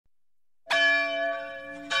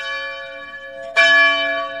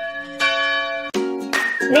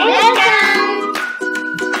Welcome!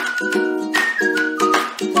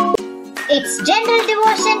 It's general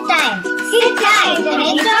devotion time. Sit tight and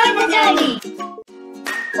enjoy the journey.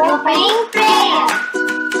 Opening prayer.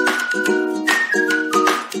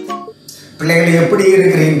 பிள்ளைகள் எப்படி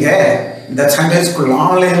இருக்கிறீங்க? இந்த Sunday school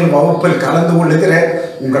online வகுப்பில் கலந்து கொள்ளுகிற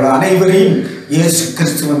உங்கள் அனைவரையும் இயேசு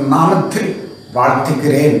கிறிஸ்துவின் நாமத்தில்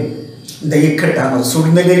வாழ்த்துகிறேன். இந்த இக்கட்டான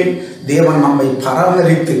சூழ்நிலையில் தேவன் நம்மை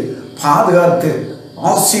பராமரித்து பாதுகாத்து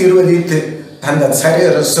ஆசீர்வதித்து தந்த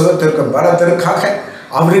சரீர சுகத்திற்கு பலத்திற்காக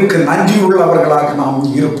அவருக்கு நன்றியுள்ளவர்களாக நாம்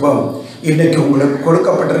இருப்போம். இன்னைக்கு உங்களுக்கு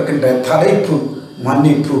கொடுக்கப்பட்டிருக்கின்ற தலைப்பு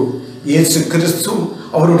மன்னிப்பு. இயேசு கிறிஸ்து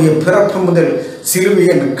அவருடைய பிறப்பு முதல்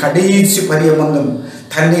சிலுவையின் கடைசி பரியமந்தம்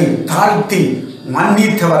தன்னை தாழ்த்தி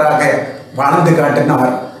மன்னித்தவராக வாழ்ந்து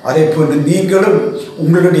காட்டினார். அதே போன்று நீங்களும்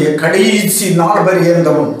உங்களுடைய கடைசி நாள்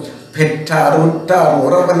பரியந்தமும் பெற்றார், உற்றார்,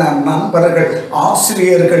 உறவினர், நண்பர்கள்,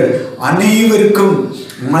 ஆசிரியர்கள் அனைவருக்கும்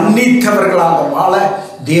மன்னித்தவர்களாக வாழ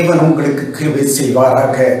தேவன் உங்களுக்கு கிருபை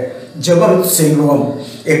செய்வாராக. ஜெபம் செய்வோம்.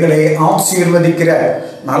 எங்களை ஆசீர்வதிக்கிற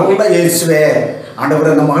நல்ல இயேசுவே,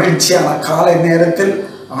 ஆண்டவரே, இந்த மகிழ்ச்சியான காலை நேரத்தில்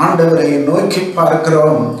ஆண்டவரை நோக்கி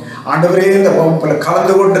பார்க்கிறோம். ஆண்டவரே, இந்த வகுப்பில்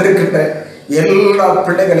கலந்து கொண்டிருக்கின்ற எல்லா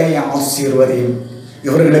பிள்ளைகளையும் ஆசீர்வதியும்.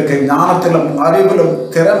 இவர்களுக்கு ஞானத்திலும் அறிவிலும்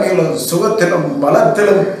திறமையிலும் சுகத்திலும்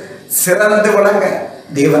பலத்திலும் சிறந்து விளங்க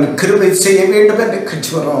தேவன் கிருபை செய்ய வேண்டும் என்று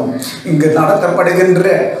கற்றுவரோம். இங்கு நடத்தப்படுகின்ற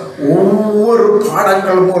ஒவ்வொரு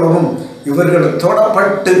பாடங்கள் மூலமும் இவர்கள்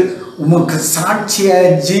தொடப்பட்டு உமக்கு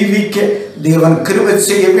சாட்சியாக ஜீவிக்க தேவன் கிருபை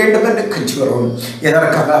செய்ய வேண்டும் என்று கற்றுவரோம்.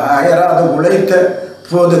 இதற்காக அயராது உழைத்த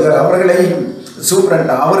போதுகிற அவர்களையும்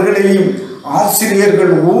சூப்பரண்ட் அவர்களையும்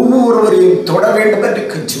ஆசிரியர்கள் ஒவ்வொருவரையும் தொட வேண்டும் என்று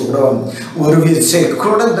கற்றுகிறோம். ஒரு விசை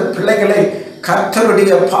குழந்த பிள்ளைகளை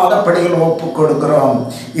கர்த்தருடைய பாதப்படியில் ஒப்புக் கொடுக்கிறோம்.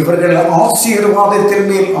 இவர்கள் ஆசீர்வாதத்தின்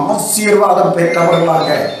மேல் ஆசீர்வாதம் பெற்றவர்களாக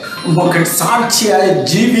உமக்கு சாட்சியாக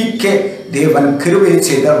ஜீவிக்க தேவன் கிருபை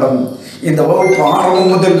செய்தவன். இந்த வகுப்பு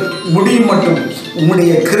ஆரம்பம் முதல் முடியும் மட்டும்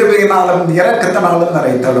உம்முடைய கிருபையினாலும் இரக்கத்தினாலும்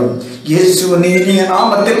நிறைத்தலும் இயேசுவின் இனிய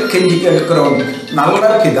நாமத்தில் கெஞ்சி கேட்கிறோம் நல்ல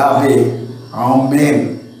பிதாவே, ஆமென்.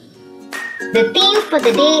 The theme for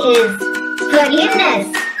the day is forgiveness.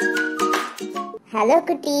 Hello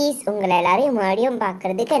குட்டீஸ், உங்களை எல்லாரையும் மறுபடியும்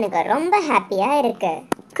பார்க்கறதுக்கு எனக்கு ரொம்ப ஹாப்பியாக இருக்கு.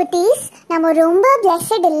 குட்டீஸ், நம்ம ரொம்ப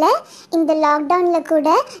பிளெஸட் இல்லை? இந்த லாக்டவுனில் கூட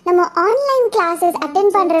நம்ம ஆன்லைன் கிளாஸஸ்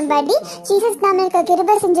அட்டென்ட் பண்ணுறபடி ஜீசஸ் நம்மளுக்கு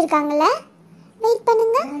கிருபை செஞ்சுருக்காங்களே. வெயிட்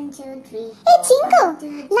பண்ணுங்க. சிங்கு,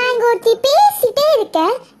 நான் இங்கே ஒருத்தி பேசிட்டே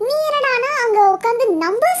இருக்கேன், நீ என்னடானா அங்கே உட்காந்து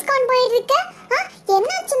நம்பர்ஸ் கான் போயிட்டு இருக்க.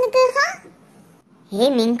 என்னாச்சு உனக்கு? ஏ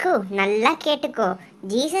மிங்கு, நல்லா கேட்டுக்கோ.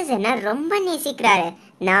 ஜீசஸ் என்ன ரொம்ப நேசிக்கிறாரு.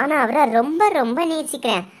 நானும் அவரை ரொம்ப ரொம்ப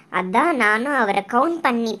நேசிக்கிறேன். அதான் நானும் அவரை கவுண்ட்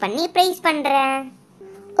பண்ணி பண்ணி ப்ரைஸ் பண்றேன்.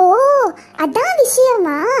 ஓ, அதான்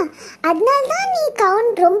விஷயமா? அதனால தான் நீ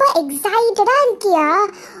கவுண்ட் ரொம்ப எக்ஸைட்டடா இருக்கியா?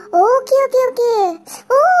 Okay okay okay.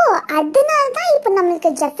 ஓ, அதனால தான் இப்போ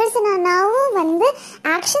நம்மளுக்கு ஜெஃபர்சன் அண்ணாவும் வந்து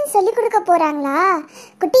ஆக்ஷன் சொல்லி கொடுக்க போறாங்களா?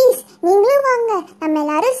 குட்டீஸ், நீங்களும் வாங்க, நம்ம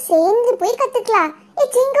எல்லாரும் சேர்ந்து போய் கத்துக்கலாம்.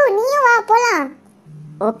 சிங்கு, நீயும் வா, போலாம்.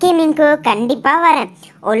 ஓகே மிங்கு, கண்டிப்பா வரேன்.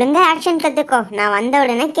 ஒழுங்கா ஆக்ஷன் கத்துக்கோ, நான் வந்த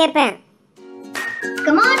உடனே கேட்பேன்.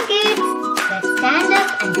 Come on kids, let's stand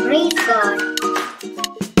up and praise God.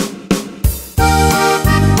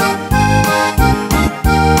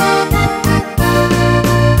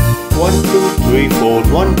 One, two, three, four.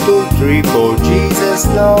 1, 2, 3, 4. Jesus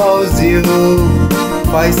loves you.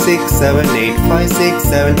 5, 6, 7, 8. 5, 6,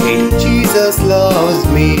 7, 8. Jesus loves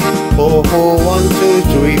me. Oh, oh. 1, 2,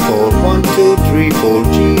 3, 4. 1, 2, 3, 4.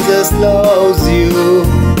 Jesus loves you.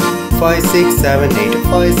 5, 6, 7, 8.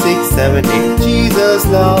 5, 6, 7, 8. Jesus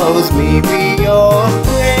loves me. We are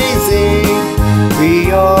praising. We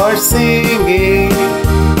are singing.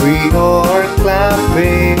 We are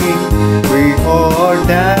clapping. We are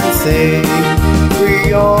dancing. We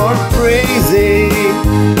are praising.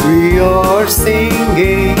 We are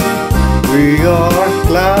singing. We are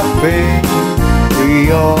clapping. We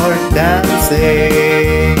are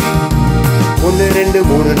dancing. 1, 2,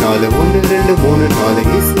 3, 4. 1, 2, 3, 4.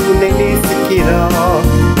 இயேசு உன்னை நேசிக்கிறார்.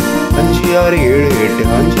 5, 6, 7, 8.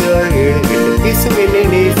 5, 6, 7, 8. இயேசு என்னை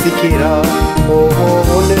நேசிக்கிறார். ஓஹோ.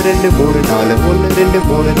 1, 2, 3, 4. 1, 2,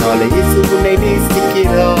 3, 4. இயேசு உன்னை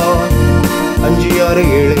நேசிக்கிறார். 5, 6, 7,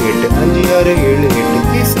 8. 5, 6, 7, 8.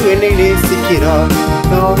 இயேசு என்னை நேசிக்கிறார்.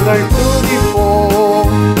 நாங்கள் துதிப்போம்,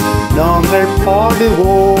 நாங்கள்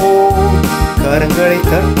பாடுவோம், கரங்களை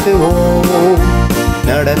தட்டுவோம்,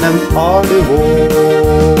 நடனம் ஆடுவோம்.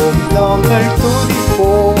 நாங்கள்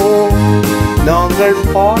துதிப்போம், நாங்கள்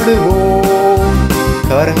பாடுவோம்,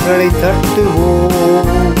 கரங்களை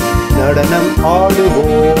தட்டுவோம், நடனம்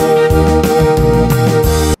ஆடுவோம்.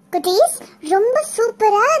 குட்டீஸ், ரொம்ப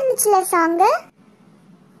சூப்பரா இருந்துச்சுல சாங்.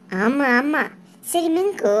 ஆமா ஆமா. சரி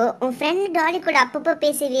மிங்கு, உன் ஃப்ரெண்ட் டாலி கூட அப்பப்போ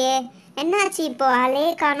பேசுவியே, என்னாச்சு இப்போ ஆளே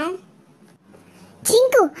காணோம்?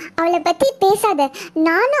 சிங்கு, அவளை பத்தி பேசாத.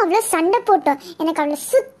 நானும் அவளை சண்டை போட்டோம். எனக்கு அவளை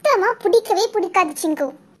சுத்தமா பிடிக்கவே பிடிக்காது சிங்கு.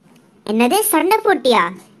 என்னதே சண்டை போட்டியா?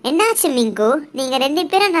 என்னாச்சு மிங்கு? நீங்க 2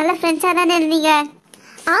 பேரும் நல்ல ஃப்ரெண்ட்ஸா தானே இருந்தீங்க?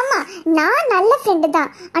 ஆமா, நான் நல்ல ஃப்ரெண்டு தான்.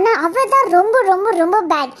 ஆனா அவ தான் ரொம்ப ரொம்ப ரொம்ப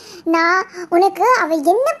பேட். நான் உனக்கு அவ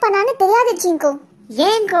என்ன பண்ணான்னு தெரியாது சிங்கு.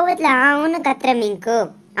 ஏன் கோவத்துல அவனு கத்துற மிங்கு?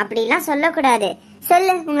 அப்படிலாம் சொல்லக்கூடாது.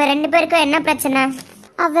 சொல்லு, உங்க 2 பேருக்கும் என்ன பிரச்சனை?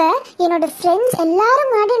 அவ என்னோட ஃப்ரெண்ட்ஸ் எல்லாரும்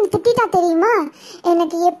முன்னாடி என்ன திட்டிட்டா தெரியுமா?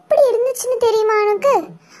 எனக்கு எப்படி இருந்துச்சுன்னு தெரியுமா உனக்கு?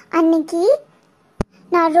 அன்னைக்கு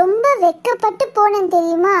நான் ரொம்ப வெக்கப்பட்டு போனேன்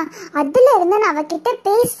தெரியுமா? அதுல இருந்து நான் அவகிட்ட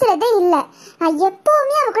பேசுறதே இல்லை. நான்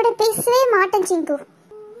எப்பவுமே அவ கூட பேசவே மாட்டேன் சிங்கு.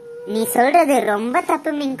 நீ சொல்றது ரொம்ப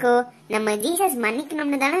தப்பு மிங்கு. நம்ம ஜீசஸ்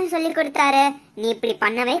மன்னிக்கணும்னு தானே சொல்லி கொடுத்தாரு. நீ இப்படி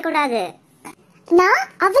பண்ணவே கூடாது. நான்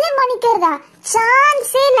அவளை மன்னிக்கிறதா?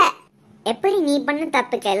 சான்ஸே இல்ல. எப்படி நீ பண்ண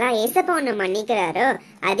தப்புக்கெல்லாம் ஏசப்பா உன்னை மன்னிக்கிறாரோ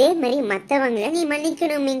அதே மாதிரி மத்தவங்களை நீ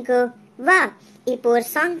மன்னிக்கணும் மிங்கு. வா, இப்போ ஒரு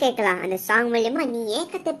சாங் கேட்கலாம். அந்த சாங் மூலியமா நீ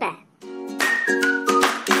ஏன் கத்துப்ப.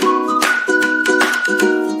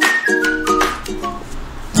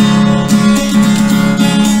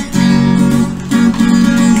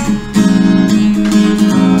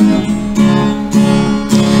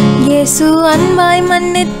 இயேசு அன்பாய்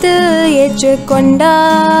மன்னித்து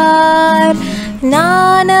ஏற்றுக்கொண்டார்.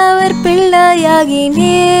 நான் அவர்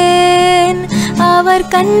பிள்ளையாகினேன். அவர்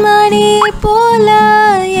கண்மணி போல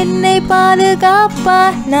என்னை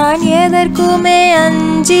பாதுகாப்பார். நான் எதற்குமே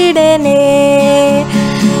அஞ்சிடனே.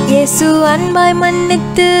 இயேசு அன்பாய்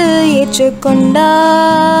மன்னித்து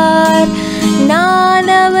ஏற்றுக்கொண்டார். நான்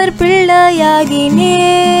அவர்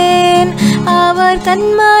பிள்ளையாகினேன். அவர்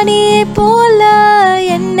கண்மணி போல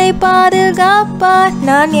என்னை பாதுகாப்பார்.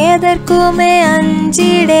 நான் எதற்குமே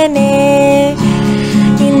அஞ்சிடனே.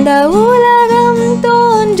 இந்த உலகம்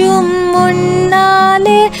தோன்றும்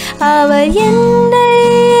முன்னாலே அவர் என்னை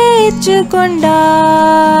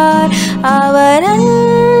ஏற்றுக்கொண்டார். அவர்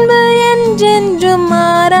அன்பு என்றென்றும்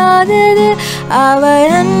மாறாதது.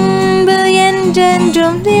 அவர் அன்பு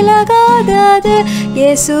என்றென்றும் விலகாதது.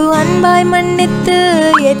 இயேசு அன்பாய் மன்னித்து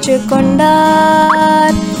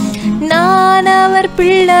ஏற்றுக்கொண்டார். நான் அவர்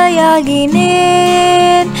பிள்ளையாகினேன்.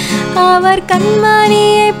 அவர்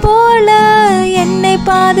கண்மணியை போல என்னை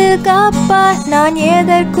பாதுகாப்பார். நான்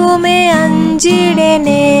எதற்குமே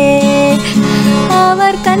அஞ்சிடனே.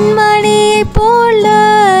 அவர் கண்மணியை போல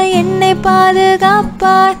என்னை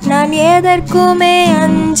பாதுகாப்பார். நான் எதற்குமே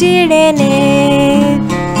அஞ்சிடனே.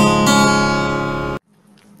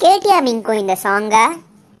 கேட்டியா மிங்கு இந்த சாங்க?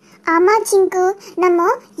 ஆமா சிங்கு, நம்ம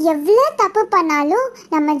எவ்வளோ தப்பு பண்ணாலும்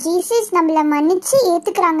நம்ம ஜீசஸ் நம்மளை மன்னிச்சு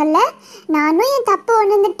ஏத்துக்கிறாங்கல்ல. நானும் என் தப்பு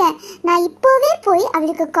உணர்ந்துட்டேன். நான் இப்போவே போய்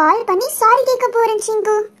அவளுக்கு கால் பண்ணி சாரி கேட்க போறேன்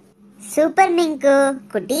சிங்கு. சூப்பர் மிங்கு.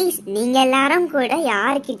 குட்டீஸ், நீங்க எல்லாரும் கூட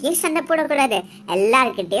யாருக்கிட்டையும் சண்டை போடக்கூடாது.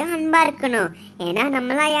 எல்லார்கிட்டையும் அன்பா இருக்கணும். ஏன்னா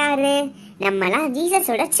நம்மளாம் யாரு? நம்மளாம்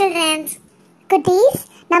ஜீசஸோட சில்ட்ரன்ஸ். குட்டீஸ்,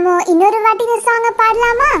 நம்ம இன்னொரு வாட்டி இந்த சாங்கை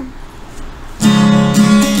பாடலாமா?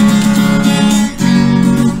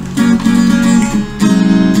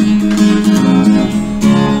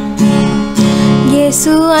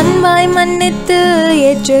 இயேசு அன்பாய் மன்னித்து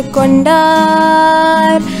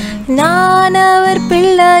ஏற்றுக்கொண்டார். நான் அவர்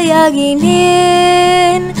பிள்ளையாகினேன்.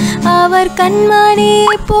 அவர் கண்மணி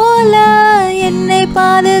போல என்னை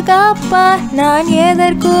பாதுகாப்பார். நான்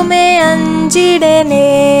எதற்குமே அஞ்சிடனே.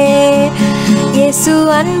 இயேசு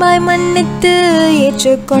அன்பாய் மன்னித்து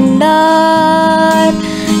ஏற்றுக்கொண்டார்.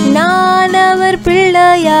 நான் அவர்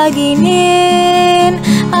பிள்ளையாகினேன்.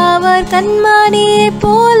 அவர் கண்மணி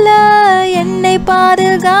போல என்னை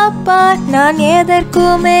பாதுகாப்பார். நான்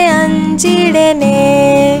எதற்குமே அஞ்சிடனே.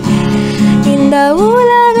 இந்த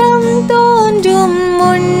உலகம் தோன்றும்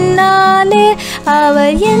முன்னாலே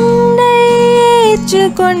அவர் என்னை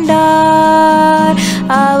ஏற்றுக்கொண்டார்.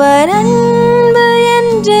 அவர் அன்பு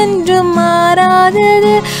என்றென்றும்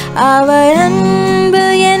மாறாதது. அவர் அன்பு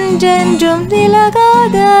என்றென்றும்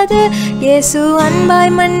விலகாதது. இயேசு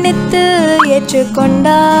அன்பாய் மன்னித்து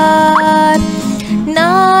ஏற்றுக்கொண்டார்.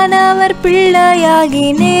 நான் அவர்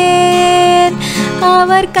பிள்ளையாகினேன்.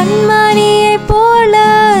 அவர் கண்மணியை போல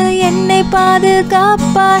என்னை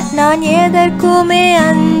பாதுகாப்பார். நான் எதற்குமே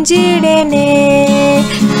அஞ்சிடனே.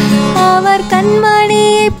 அவர்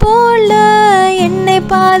கண்மணியை போல என்னை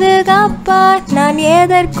பாதுகாப்பார். நான்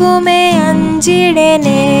எதற்குமே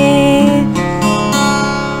அஞ்சிடனே.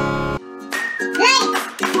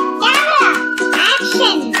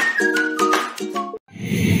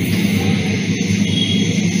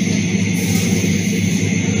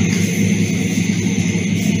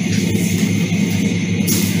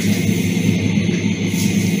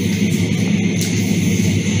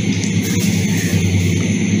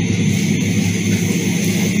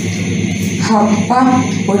 அப்பா,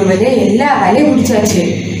 ஒரு வழியா எல்லா வேலையும் முடிச்சாச்சு.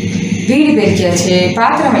 வீடு பெருக்கியாச்சு,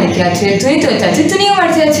 பாத்திரம் வலிக்காச்சு, துணி துவைச்சாச்சு, துணியும்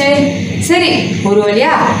மடிச்சாச்சு. சரி, ஒரு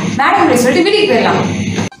வழியா மேடம் சொல்லிட்டு வீட்டுக்கு போயிடலாம்.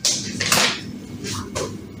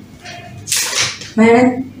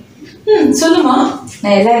 மேடம். சொல்லுமா.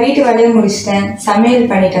 நான் எல்லா வீட்டு வேலையும் முடிச்சிட்டேன், சமையல்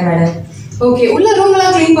பண்ணிட்டேன் மேடம். ஓகே, உள்ள ரூம்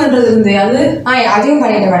எல்லாம் க்ளீன் பண்றது இருந்து அது அதையும்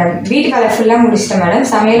பண்ணிட்டேன் மேடம். வீட்டு வேலை ஃபுல்லா முடிச்சிட்டேன் மேடம்.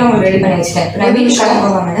 சமையலும் உங்களுக்கு ரெடி பண்ணி வச்சிட்டேன். நான் வீட்டுக்கு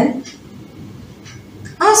கிளம்புவா மேடம்?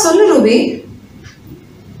 சொல்லு ரூபி.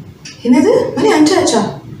 என்னது மணி 5 ஆச்சா?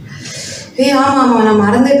 ஆமா ஆமா, நான்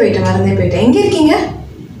மறந்தே போயிட்டேன். எங்க இருக்கீங்க?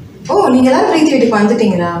 ஓ, நீங்க எல்லாரும் பிரீத்தி வீட்டுக்கு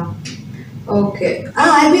வந்துட்டீங்களா? Okay.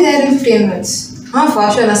 I'll be there in 15 minutes. for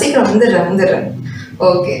sure, நான் சீக்கிரம் வந்துடுறேன்.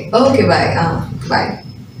 Okay bye. பாய்.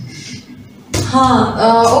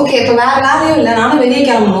 ஓகே, இப்போ வேற வேலையும் இல்லை, நானும் வெளியே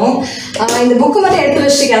கிளம்பணும். இந்த புக்கு மட்டும் எடுத்து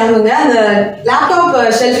வச்சுட்டு கிளம்புங்க. அந்த லேப்டாப்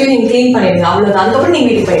ஷெல்ஃபையும் நீங்கள் க்ளீன் பண்ணிடுங்க, அவ்வளோதான். அதுக்கப்புறம் நீங்கள்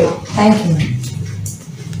வீட்டுக்கு போயிடலாம். Thank you ma'am.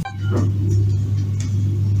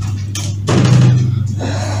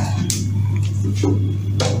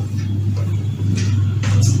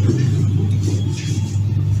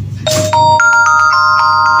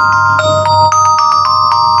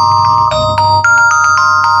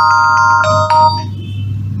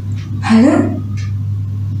 ஹலோ,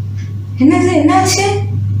 என்னது, என்னாச்சு?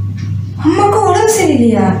 அம்மாவுக்கு உடம்பு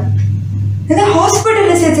சரியில்லையா? ஏதாவது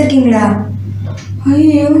ஹாஸ்பிட்டலில் சேர்த்துருக்கீங்களா?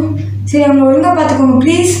 ஐயோ, சரி, அவங்க ஒழுங்காக பார்த்துக்கோங்க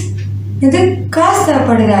ப்ளீஸ். எது காசு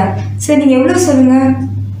தேவைப்படுதா? சரி, நீங்கள் எவ்வளோ சொல்லுங்கள்?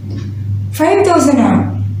 5,000-ஆ?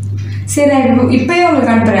 சரி, நான் இப்போயே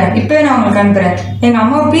உங்களுக்கு அனுப்புகிறேன். எங்கள்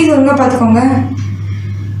அம்மாவை ப்ளீஸ் ஒழுங்காக பார்த்துக்கோங்க.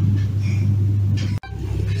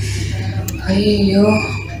 ஐயோ,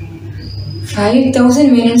 5,000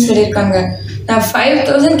 வேணும்னு சொல்லியிருக்காங்க. நான்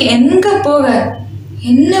 5,000க்கு எங்கே போக?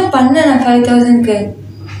 என்ன பண்ண நான் 5,000க்கு?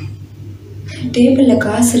 டேபிளில்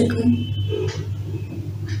காசு இருக்கு.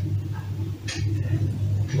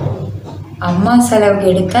 அம்மா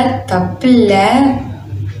செலவுக்கு எடுத்தா தப்பில்லை,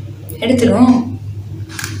 எடுத்துரும்.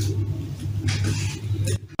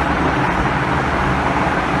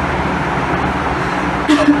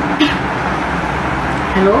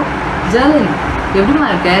 ஹலோ ஜாலின், எப்படிமா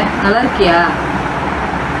இருக்க? நல்லா இருக்கியா?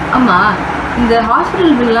 ஆமாம், இந்த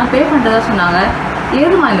ஹாஸ்பிட்டல் பில்லாம் பே பண்ணுறதா சொன்னாங்க.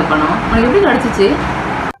 ஏதுமா இந்த பணம் உனக்கு எப்படி கிடச்சிச்சு?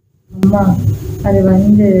 அம்மா, அது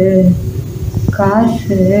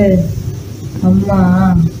காசு. அம்மா,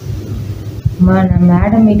 நான்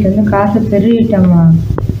மேடம் வீட்டிலேருந்து காசை பெருகிட்டேம்மா.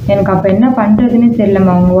 எனக்கு அப்போ என்ன பண்ணுறதுன்னு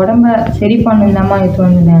தெரியலம்மா. அவங்க உடம்ப சரி பண்ணுந்தாம்மா எடுத்து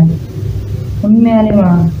வந்தேன்.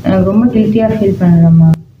 உண்மையாலேம்மா எனக்கு ரொம்ப கில்ட்டியாக ஃபீல் பண்ணுறேம்மா.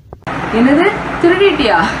 என்னது,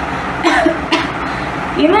 திருடிட்டியா?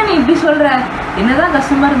 என்ன நீ இப்படி சொல்கிற? என்னதான்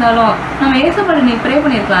கஷ்டமாக இருந்தாலும் நம்ம ஏசப்பட நீ ப்ரே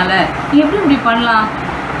பண்ணியிருக்கலாம்ல. நீ எப்படி இப்படி பண்ணலாம்?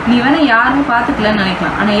 நீ வேணால் யாருமே பார்த்துக்கலன்னு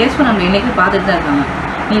நினைக்கலாம், ஆனால் ஏசப்பா நம்ம என்றைக்கும் பார்த்துட்டு தான் இருக்காங்க.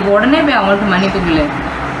 நீ இப்போ உடனே போய் அவங்களுக்கு மன்னிப்புக்கல.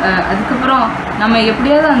 அதுக்கப்புறம் நம்ம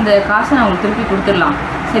எப்படியாவது அந்த காசை அவங்களுக்கு திருப்பி கொடுத்துடலாம்,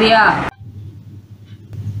 சரியா?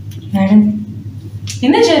 மேடம்.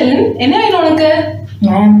 என்ன ஜெர்லின், என்ன வேணும் உனக்கு?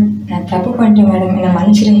 மேடம், நான் தப்பு பண்ணிட்டேன் மேடம், என்னை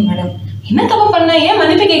மன்னிச்சிடுங்க மேடம். என்ன தப்பு பண்ண? ஏன்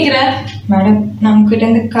மன்னிப்பு கேட்குற? மேடம், நான் உங்ககிட்ட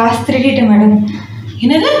இருந்து காசு திருடிட்டேன் மேடம்.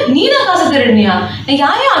 என்னது, நீ தான் காசு திருடுனியா? நான்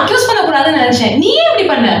யாரையும் அக்யூஸ் பண்ணக்கூடாதுன்னு நினைச்சேன். நீ ஏன் இப்படி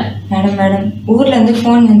பண்ண? மேடம் ஊர்லேருந்து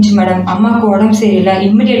ஃபோன் வந்துச்சு மேடம். அம்மாவுக்கு உடம்பு சரியில்லை,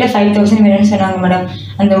 இம்மிடியேட்டாக 5,000 வேணும்னு சொன்னாங்க மேடம்.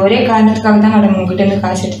 அந்த ஒரே காரணத்துக்காக தான் மேடம் உங்ககிட்ட இருந்து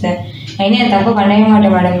காசு எடுத்தேன். நான் இனி அந்த தப்பு பண்ணவே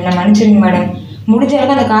மாட்டேன் மேடம். என்னை மன்னிச்சிருங்க மேடம். முடிஞ்ச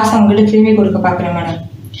அளவுக்கு அந்த காசை அவங்ககிட்ட திரும்பி கொடுக்க பார்க்குறேன் மேடம்.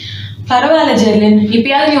 பரவாயில்ல ஜெர்லின்,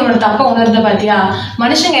 இப்பயாவது நீ உன்னோட தப்பை உணர்ந்த பாத்தியா?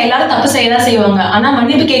 மனுஷங்க எல்லாரும் தப்பு செய்யதான் செய்வாங்க, ஆனா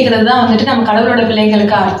மன்னிப்பு கேட்கறது தான் நம்ம கடவுளோட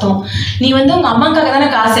பிள்ளைகளுக்கு அர்த்தம். நீ உங்க அம்மாக்காக தானே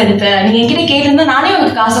காசு எடுத்த. நீங்க என்கிட்ட கேட்டிருந்தா நானே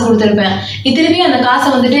உனக்கு காசை கொடுத்துருப்பேன். நீ திருப்பி அந்த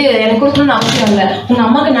காசை எனக்கு கொடுக்கணும்னு அவசியம் இல்லை. உங்க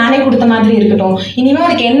அம்மாவுக்கு நானே கொடுத்த மாதிரி இருக்கட்டும். இனிமே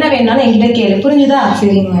உனக்கு என்ன வேணாலும் என்கிட்ட கேளு, புரிஞ்சுதா?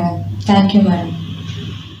 சரிங்க மேடம், தேங்க்யூ மேடம்.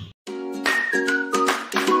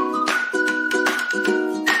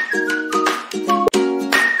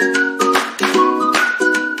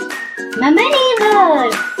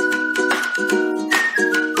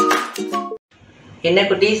 என்ன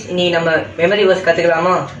குட்டீஸ், நீ நம்ம மெமரி வேர்ஸ்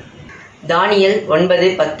கத்துக்கலாமா? தானியேல்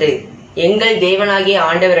 9:10. எங்கள் தேவனாகிய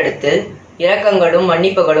ஆண்டவரிடத்தில் இரக்கங்களும்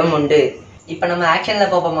மன்னிப்புகளும் உண்டு. இப்ப நம்ம ஆக்ஷன்ல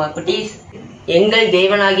போப்போமா குட்டீஸ்? எங்கள்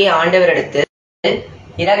தேவனாகிய ஆண்டவரிடத்தில்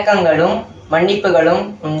இரக்கங்களும் மன்னிப்புகளும்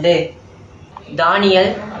உண்டு.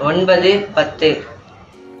 தானியேல் 9:10.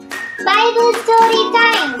 Bible story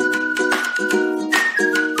time.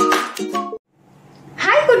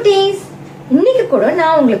 ஹாய் குட்டீஸ், இன்னைக்கு கூட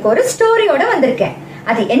நான் உங்களுக்கு ஒரு ஸ்டோரியோட வந்திருக்கேன்.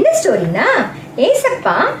 அது என்ன ஸ்டோரினா,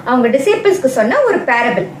 ஏசப்பா அவங்க டிசைபிள்ஸ்க்கு சொன்ன ஒரு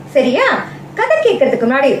பேரபிள். சரியா? கதை கேட்கறதுக்கு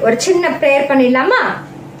முன்னாடி ஒரு சின்ன பிரேயர் பண்ணிடலாமா?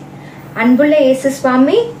 அன்புள்ள இயேசு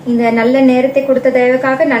சுவாமி, இந்த நல்ல நேரத்தை கொடுத்த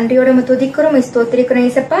தயவுக்காக நன்றியோட துதிக்கிறோம், ஸ்தோத்திரிக்கிறோம்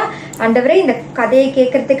ஏசப்பா. ஆண்டவரே, இந்த கதையை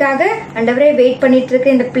கேட்கறதுக்காக ஆண்டவரே வெயிட் பண்ணிட்டு இருக்க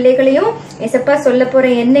இந்த பிள்ளைகளையும் ஏசப்பா, சொல்ல போற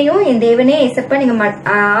என்னையும் என் தேவனே ஏசப்பா நீங்க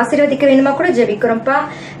ஆசீர்வதிக்க வேணுமா கூட ஜெபிக்கிறோம்ப்பா.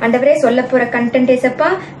 ஆண்டவரே, சொல்ல போற கண்டென்ட் ஏசப்பா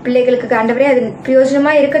பிள்ளைகளுக்கு ஆண்டவரே அது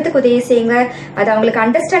பிரயோஜனமா இருக்கிறதுக்கு உதவி செய்யுங்க, அது அவங்களுக்கு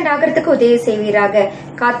அண்டர்ஸ்டாண்ட் ஆகிறதுக்கு உதவி செய்வீராக.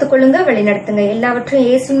 காத்துக்கொள்ளுங்க, வழிநடத்துங்க. எல்லாவற்றையும்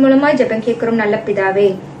இயேசுவின் மூலமா ஜெபம் கேட்கிறோம் நல்ல பிதாவே,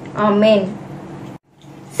 ஆமென்.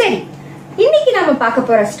 சரி, இன்னைக்கு நாம பார்க்க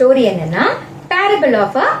போற ஸ்டோரி என்னன்னா parable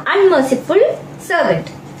of a unmerciful servant.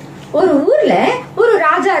 ஒரு ஊர்ல ஒரு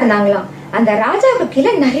ராஜா இருந்தாங்களாம். அந்த ராஜாவுக்கு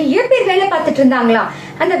கீழே நிறைய பேர் வேலை பார்த்துட்டு இருந்தாங்களாம்.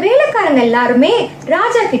 அந்த வேலைக்காரங்க எல்லாருமே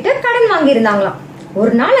ராஜா கிட்ட கடன் வாங்கி இருந்தாங்களாம்.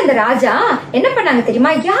 ஒரு நாள் அந்த ராஜா என்ன பண்ணாங்க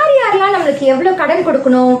தெரியுமா, யார் யாரெல்லாம் நம்மளுக்கு எவ்வளவு கடன்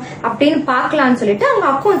கொடுக்கணும் அப்படின்னு பாக்கலாம்னு சொல்லிட்டு அவங்க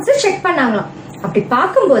அக்கௌண்ட்ஸ் செக் பண்ணாங்களாம். அப்படி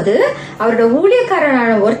பார்க்கும்போது அவரோட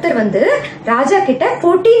ஊழியக்காரனான ஒருத்தர் ராஜா கிட்ட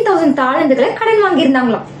 14,000 தாளந்துகளை கடன் வாங்கி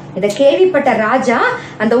இருந்தாங்களாம். இத கேள்விப்பட்ட ராஜா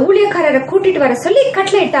அந்த ஊழியக்காரரை கூட்டிட்டு வர சொல்லி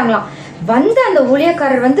கட்டளை இட்டாங்களாம். அந்த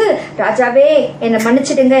ஊழியக்காரர் ராஜாவே என்ன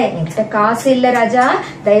மன்னிச்சிடுங்க, என்கிட்ட காசு இல்ல ராஜா,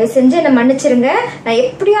 தயவு செஞ்சு என்ன மன்னிச்சிருங்க, நான்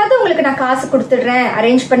எப்படியாவது உங்களுக்கு நான் காசு கொடுத்துடுறேன்,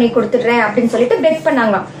 அரேஞ்ச் பண்ணி கொடுத்துடுறேன் அப்படின்னு சொல்லிட்டு பெக்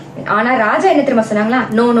பண்ணாங்களாம். ஆனா ராஜா என்ன தெரியுமா சொன்னாங்களா,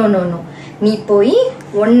 நோ நோ நோ நோ, நீ போய்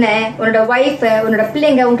உன்னோட ஒய்ஃப், உன்னோட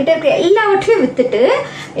பிள்ளைங்க, உங்ககிட்ட இருக்கிற எல்லாவற்றையும் வித்துட்டு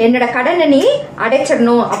என்னோட கடனை நீ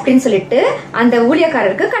அடைச்சிடணும் அப்படின்னு சொல்லிட்டு அந்த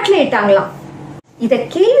ஊழியக்காரருக்கு கட்டளை இட்டாங்களாம். இத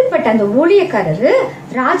கேள்விப்பட்ட அந்த ஊழியக்காரரு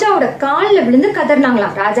ராஜாவோட காலில் விழுந்து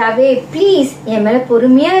கதறினாங்களாம், ராஜாவே ப்ளீஸ் என் மேல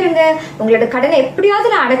பொறுமையா இருங்க, உங்களோட கடனை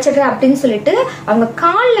எப்படியாவது நான் அடைச்சிடுறேன் அப்படின்னு சொல்லிட்டு அவங்க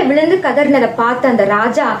காலில் விழுந்து கதறினதை பார்த்த அந்த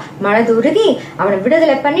ராஜா மனது உருகி அவனை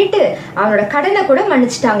விடுதலை பண்ணிட்டு அவனோட கடனை கூட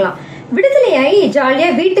மன்னிச்சிட்டாங்களாம். விடுதலையாகி ஜாலியா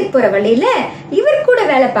வீட்டுக்கு போற வழியில இவர் கூட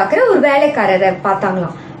வேலை பார்க்கிற ஒரு வேலைக்காரரை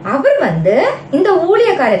பார்த்தாங்களாம். அவர் இந்த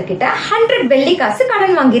ஊழியக்காரர்கிட்ட 100 வெள்ளி காசு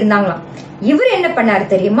கடன் வாங்கி இருந்தாங்களாம். இவர் என்ன பண்ணாரு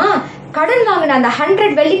தெரியுமா, கடன் வாங்கின அந்த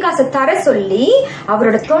 100 வெள்ளி காசை தர சொல்லி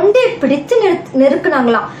அவரோட தொண்டையை பிடித்து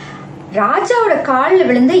நெருக்குனாங்களாம். ராஜாவோட காலில்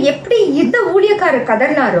விழுந்து எப்படி இந்த ஊழியக்காரர்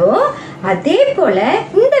கதறினாரோ அதே போல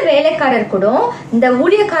இந்த வேலைக்காரர் கூட இந்த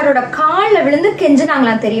ஊழியக்காரோட காலில் விழுந்து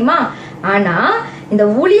கெஞ்சினாங்களாம் தெரியுமா. ஆனா இந்த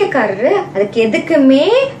ஊழியக்காரரு அதுக்கு எதுக்குமே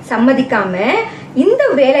சம்மதிக்காம இந்த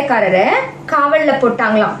வேலைக்காரரை காவல்ல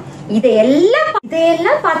போட்டாங்களாம்.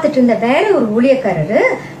 இதையெல்லாம் பார்த்துட்டு இருந்த வேற ஒரு ஊழியக்காரரு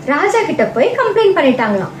ராஜா கிட்ட போய் கம்ப்ளைண்ட்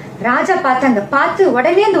பண்ணிட்டாங்களாம். ராஜா பார்த்து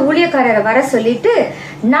உடனே அந்த ஊழியக்காரரை வர சொல்லிட்டு,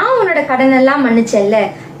 நான் உன்னோட கடன் எல்லாம் மன்னிச்சேன்ல,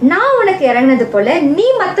 நான் உனக்கு இறங்கினது போல நீ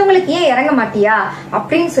மத்தவங்களுக்கு ஏன் இறங்க மாட்டியா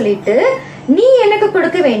அப்படின்னு சொல்லிட்டு, நீ எனக்கு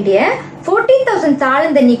கொடுக்க வேண்டிய 14,000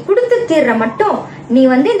 தாளந்தை நீ கொடுத்து தீர்ற மட்டும் நீ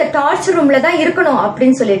இந்த டார்ச்சர் ரூம்ல தான் இருக்கணும்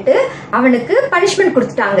அப்படின்னு சொல்லிட்டு அவனுக்கு பனிஷ்மெண்ட்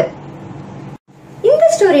கொடுத்துட்டாங்க. இந்த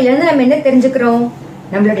ஸ்டோரியில இருந்து நம்ம என்ன தெரிஞ்சுக்கிறோம்,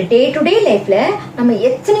 நம்மளோட டே டு டே லைஃப்ல நம்ம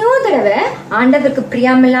எத்தனையோ தடவை ஆண்டவருக்கு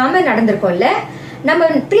பிரியமில்லாம நடந்திருக்கோம்ல. நம்ம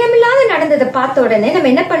பிரியமில்லாத நடந்ததை பார்த்த உடனே நம்ம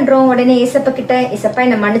என்ன பண்றோம், உடனே ஏசப்பா கிட்ட, ஏசப்பா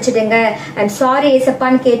என்ன மன்னிச்சிடுங்க, ஐம் சாரி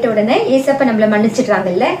ஏசப்பான்னு கேட்ட உடனே ஏசப்பா நம்மள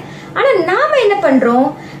மன்னிச்சிடுறாங்கல்ல. ஆனா நாம என்ன பண்றோம்,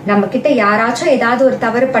 நம்ம கிட்ட யாராச்சும் ஏதாவது ஒரு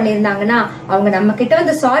தவறு பண்ணிருந்தாங்கன்னா அவங்க நம்ம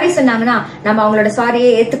கிட்ட சாரி சொன்னாங்கன்னா நம்ம அவங்களோட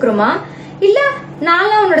சாரியை ஏத்துக்கிறோமா, இல்ல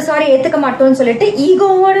நானும் அவனோட சாரி ஏத்துக்க மாட்டோம்னு சொல்லிட்டு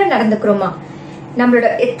ஈகோவோட நடந்துக்கிறோமா? நம்மளோட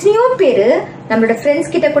எத்தனையோ பேரு நம்மளோட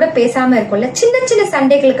ஃப்ரெண்ட்ஸ் கிட்ட கூட பேசாம இருக்கும்ல, சின்ன சின்ன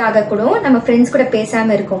சண்டைகளுக்காக கூட நம்ம ஃப்ரெண்ட்ஸ் கூட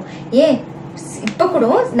பேசாம இருக்கோம். ஏன் இப்ப கூட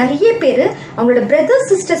நிறைய பேரு அவங்களோட பிரதர்ஸ்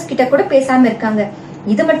சிஸ்டர்ஸ் கிட்ட கூட பேசாம இருக்காங்க.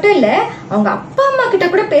 இது மட்டும் இல்ல, அவங்க அப்பா அம்மா கிட்ட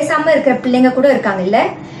கூட பேசாம இருக்கிற பிள்ளைங்க கூட இருக்காங்க இல்ல.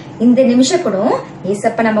 இந்த நிமிஷம் கூட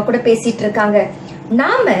ஏசப்பா நம்ம கூட பேசிட்டு இருக்காங்க.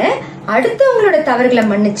 நாம அடுத்தவங்களோட தவறுகளை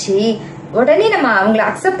மன்னிச்சு உடனே நம்ம அவங்களை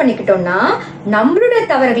அக்செப்ட் பண்ணிக்கிட்டோம்னா நம்மளோட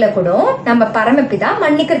தவறுகளை கூட நம்ம பரமபிதா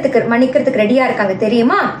மன்னிக்கிறதுக்கு ரெடியா இருக்காங்க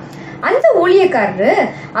தெரியுமா. அந்த ஊழியக்காரரு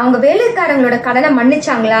அவங்க வேலைக்காரங்களோட கடனை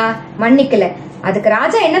மன்னிச்சாங்களா? மன்னிக்கல. அதுக்கு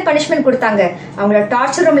ராஜா என்ன பனிஷ்மெண்ட் கொடுத்தாங்க, அவங்களோட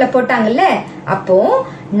டார்ச்சர் ரூம்ல போட்டாங்கல்ல. அப்போ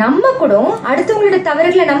நம்ம கூட அடுத்தவங்களோட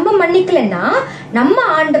தவறுகளை நம்ம மன்னிக்கலன்னா நம்ம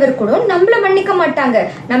ஆண்டவர் கூட நம்மள மன்னிக்க மாட்டாங்க,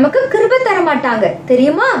 நமக்கு கிருபை தர மாட்டாங்க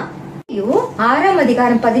தெரியுமா. 6ஆம்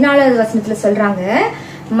அதிகாரம் 14வது வசனத்துல சொல்றாங்க,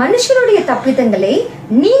 மனுஷருடைய தப்பிதங்களை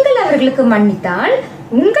நீங்கள் அவர்களுக்கு மன்னித்தால்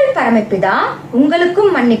உங்கள் பரமபிதா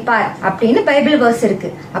உங்களுக்கும் மன்னிப்பார் அப்படின்னு பைபிள் வேர்ஸ் இருக்கு.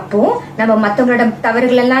 அப்போ நம்ம மத்தவங்களோட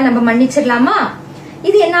தவறுகள் எல்லாம் நம்ம மன்னிச்சிடலாமா?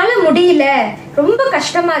 இது என்னால முடியல, ரொம்ப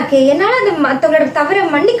கஷ்டமா இருக்கு, என்னால அந்த மத்தவங்களோட தவறை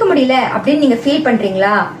மன்னிக்க முடியல அப்படின்னு நீங்க ஃபீல்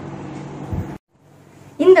பண்றீங்களா?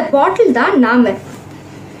 இந்த பாட்டில் தான் நாம.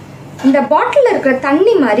 இந்த பாட்டில் இருக்கிற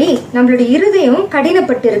தண்ணி மாதிரி நம்மளுடைய இருதயம்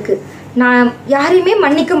கடினப்பட்டு இருக்கு. நான் யாரையுமே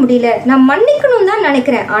மன்னிக்க முடியல, நான் மன்னிக்கணும் தான்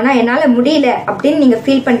நினைக்கிறேன், ஆனா என்னால முடியல அப்படின்னு நீங்க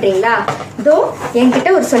ஃபீல் பண்றீங்களா? இதோ என்கிட்ட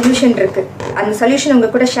ஒரு சொல்யூஷன் இருக்கு, அந்த சொல்யூஷன் உங்க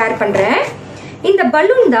கூட ஷேர் பண்றேன். இந்த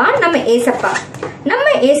பலூன் தான் நம்ம ஏசப்பா. நம்ம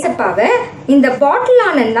ஏசப்பாவை இந்த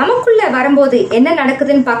பாட்டிலான நமக்குள்ள வரும்போது என்ன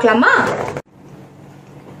நடக்குதுன்னு பார்க்கலாமா?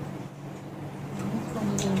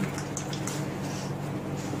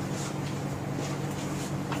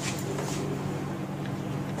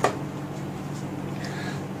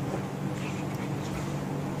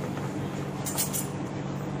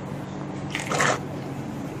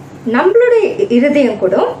 நம்மளுடைய இருதயம்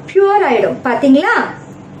கூட பியூர் ஆயிடும். பாத்தீங்களா?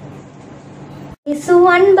 இயேசு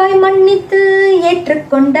அன்பாய் மன்னித்து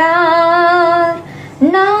ஏற்றுக்கொண்டார்,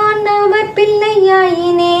 நான் அவர்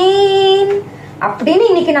பிள்ளையாயினேன் அப்படின்னு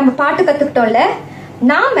இன்னைக்கு நம்ம பாட்டு கத்துக்கிட்டோம்ல.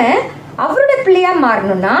 நாம அவரோட பிள்ளையா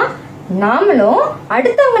மாறணும்னா நாமளும்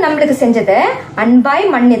அடுத்தவங்க நம்மளுக்கு செஞ்சதை அன்பாய்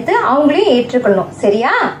மன்னித்து அவங்களையும் ஏற்றுக்கொள்ளணும்.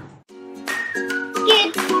 சரியா?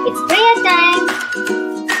 Kids, it's prayer time.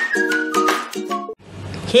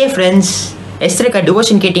 Hey friends, Esther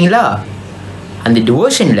devotion கேட்டிங்களா? அந்த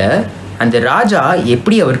டிவோஷனில் அந்த ராஜா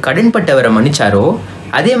எப்படி அவர் கடன்பட்டவரை மன்னிச்சாரோ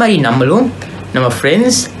அதே மாதிரி நம்மளும் நம்ம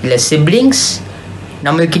ஃப்ரெண்ட்ஸ் இல்லை சிப்ளிங்ஸ்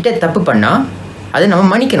நம்மக்கிட்ட தப்பு பண்ணால் அதை நம்ம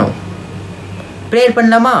மன்னிக்கணும். ப்ரேயர்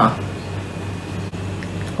பண்ணலாமா?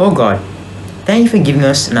 Oh God, thank you for giving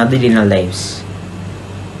us another day in our lives.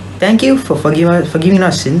 Thank you for forgiving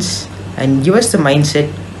our sins and give us the mindset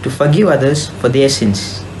to forgive others for their sins.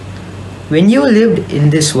 When you lived in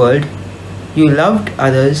this world, you loved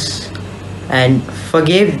others and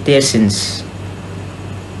forgave their sins.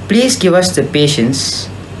 Please give us the patience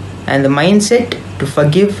and the mindset to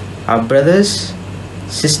forgive our brothers,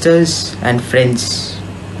 sisters and friends.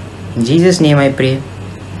 In Jesus' name I pray.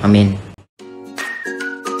 Amen.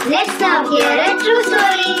 Let's now hear a true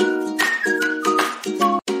story.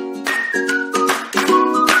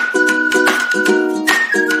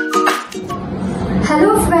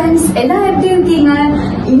 Hello friends, எல்லாரும் எப்படி இருக்கீங்க?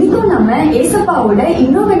 இன்னைக்கும் நம்ம ஏசப்பாவோட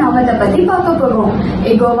இன்னொரு நாமத்தை பத்தி பார்க்க போறோம்.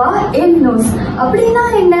 எகோவா எல்னோஸ் அப்படின்னா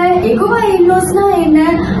என்ன? எகோவா எல்னோஸ்னா என்ன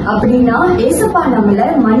அப்படின்னா ஏசப்பா நம்மள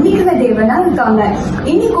மன்னிக்கிற தேவனா இருக்காங்க.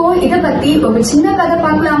 இன்னைக்கும் இத பத்தி ஒரு சின்ன கதை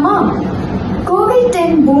பார்க்கலாமா? கோவில்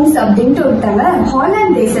 10 பூம்ஸ் அப்படின்ட்டு ஒருத்தங்க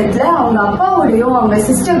ஹாலண்ட் தேசத்துல அவங்க அப்பாவோடையும் அவங்க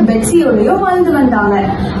சிஸ்டர் பெட்ஸியோடையும் வாழ்ந்து வந்தாங்க.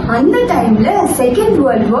 அந்த டைம்ல செகண்ட்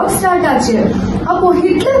வேர்ல்ட் வார் ஸ்டார்ட் ஆச்சு. அப்போ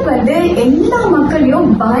ஹிட்லர் வந்து எல்லா மக்களையும்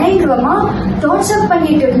பயங்கரமா டார்ச்சர்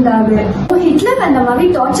பண்ணிட்டு இருந்தாங்க. ஹிட்லர் அந்த மாதிரி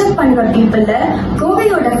டார்ச்சர் பண்ற பீப்புள்ல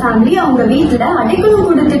கோவையோட ஃபேமிலி அவங்க வீட்டுல அடைக்கலம்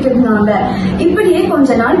கொடுத்துட்டு இருந்தாங்க. இப்படியே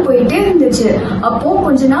கொஞ்ச நாள் போயிட்டே இருந்துச்சு. அப்போ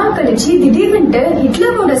கொஞ்ச நாள் கழிச்சு திடீர்னு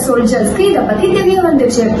ஹிட்லரோட சோல்ஜர்ஸ்க்கு இத பத்தி தெரிய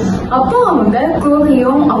வந்துச்சு. அப்போ அவங்க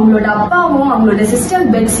கோவையும் அவங்களோட அப்பாவும் அவங்களோட சிஸ்டர்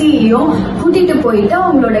பெட்ஸியையும் கூட்டிட்டு போயிட்டு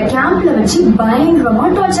அவங்களோட கேம்ப்ல வச்சு பயங்கரமா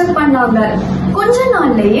டார்ச்சர் பண்ணாங்க. கொஞ்ச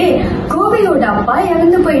நாள்லயே கோவையோட அப்பா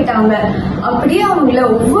இறந்து போயிட்டாங்க. அப்படியே அவங்கள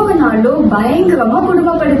ஒவ்வொரு நாளும் பயங்கரமா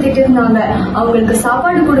குடும்பப்படுத்திட்டு இருந்தாங்க. அவங்களுக்கு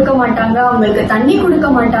சாப்பாடு கொடுக்க மாட்டாங்க, அவங்களுக்கு தண்ணி கொடுக்க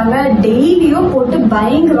மாட்டாங்க, டெய்லியும் போட்டு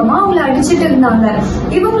பயங்கரமா அவங்கள அடிச்சிட்டு இருந்தாங்க.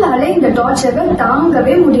 இவங்களால இந்த டார்ச்சரை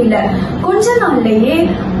தாங்கவே முடியல. கொஞ்ச நாள்லயே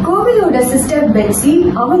கோவிலோட சிஸ்டர் பெட்ஸி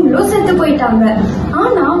அவங்களும் செத்து போயிட்டாங்க.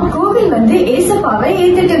 ஆனா கோவில் வந்து ஏசப்பாவை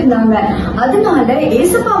ஏத்துட்டு இருந்தாங்க. அதனால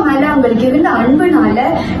ஏசப்பா மேல அவங்களுக்கு இருந்த அன்புனால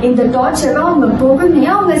இந்த டார்ச்சரை அவங்க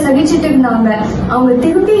பொறுமையா அவங்க சகிச்சுட்டு இருந்தாங்க. அவங்க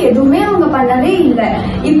திரும்பி எதுவுமே அவங்க பண்ணவே இல்லை.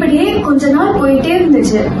 இப்படியே கொஞ்ச நாள் போயிட்டே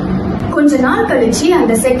இருந்துச்சு. கொஞ்ச நாள் கழிச்சு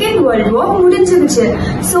அந்த செகண்ட் வேர்ல்ட் வார் முடிஞ்சிருச்சு.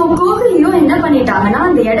 சோ கோவிலையும் என்ன பண்ணிட்டாங்கன்னா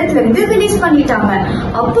அந்த இடத்துல இருந்து ரிலீஸ் பண்ணிட்டாங்க.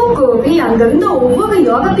 அப்போ கோவி அங்க இருந்து ஒவ்வொரு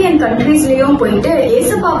யூரோப்பியன் கண்ட்ரீஸ்லயும் போயிட்டு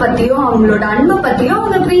ஏசப்பா பத்தியும் அவங்களோட அன்பை பத்தியும்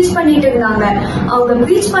அவங்க ப்ரீச் பண்ணிட்டு இருந்தாங்க. அவங்க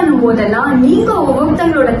ப்ரீச் பண்ணும் போதெல்லாம் நீங்க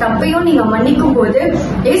ஒவ்வொருத்தங்களோட தப்பையும் நீங்க மன்னிக்கும் போது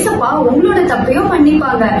ஏசப்பா உங்களோட தப்பையும்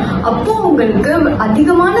மன்னிப்பாங்க. அப்போ உங்களுக்கு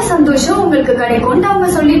அதிகமான சந்தோஷம் உங்களுக்கு கிடைக்கும்னு அவங்க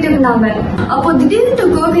சொல்லிட்டு இருந்தாங்க. அப்போ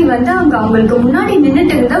திடீர்னு கோவி வந்து அங்க அவங்களுக்கு முன்னாடி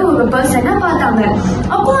நின்னுட்டு இருந்த ஒரு பர்சனை பார்த்தாங்க.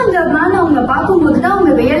 அப்போ அந்த மேன் அவங்க பார்க்கும்போதுதான்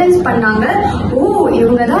அவங்க ரியலைஸ் பண்ணாங்க, ஓ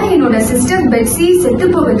இவங்கதான் என்னோட சிஸ்டர் பெட்ஸி செத்து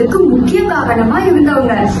போவதுக்கு முக்கிய காரணமா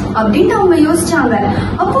இருந்தவங்க அப்படின்னு அவங்க யோசிச்சாங்க.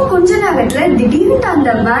 அப்போ கொஞ்ச நேரத்துல திடீர்னு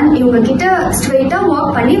அந்த மேன் இவங்க கிட்ட ஸ்ட்ரெயிட்டா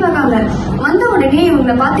வாக் பண்ணி வராங்க. வந்த உடனே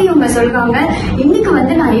இவங்களை பார்த்து இவங்க சொல்றாங்க, இன்னைக்கு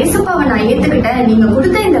வந்து நான் ஏசப்பாவை நான் ஏத்துக்கிட்டேன், நீங்க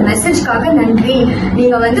கொடுத்த இந்த மெசேஜ்காக நன்றி.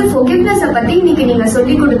 நீங்க வந்து forgiveness பத்தி இன்னைக்கு நீங்க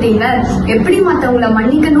சொல்லி கொடுத்தீங்க, எப்படி மத்தவங்களை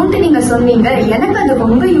மன்னிக்கணும்னு நீங்க சொன்னீங்க, எனக்கு அது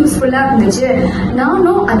ரொம்ப யூஸ்ஃபுல்லா இருந்துச்சு.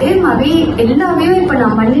 நானும் அதே மாதிரி எல்லாரையும் இப்ப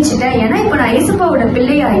நான் மன்னிச்சுட்டேன், ஏன்னா இப்ப நான் ஏசப்பாவோட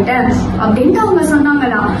பிள்ளை ஆயிட்டேன் அப்படின்ட்டு அவங்க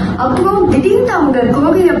சொன்னாங்களாம். அப்புறம் திடீர்னு அவங்க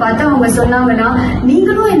கோவிலை பார்த்து அவங்க சொன்னாங்கன்னா,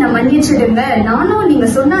 நீங்களும் என்ன மன்னிச்சிடுங்க, நானும் நீங்க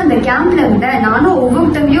சொன்ன அந்த கேம்ப்ல இருந்தேன், நானும்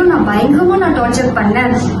ஒவ்வொருத்தரையும் நான் பயங்கரமா நான் டார்ச்சர்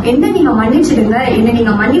பண்ணேன், என்ன நீங்க மன்னிச்சிடுங்க, என்ன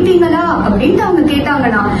நீங்க மன்னிப்பீங்களா அப்படின்ட்டு அவங்க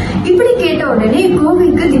கேட்டாங்களாம். இப்படி கேட்ட உடனே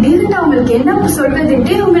கோவிலுக்கு திடீர்னு அவங்களுக்கு என்ன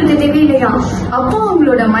சொல்றதுன்ட்டு அவங்களுக்கு தெரியலையா. அப்போ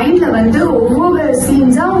அவங்களோட மைண்ட்ல வந்து ஒவ்வொரு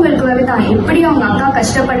சீன்ஸா அவங்களுக்கு வருதான், எப்படி அவங்க அக்கா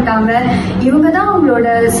கஷ்டப்பட்டாங்க, இவங்கதான் அவங்களோட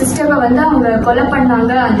சிஸ்டரை வந்து அவங்க கொலை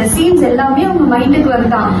பண்ணாங்க, அந்த சீன்ஸ் எல்லாமே அவங்க மைண்டுக்கு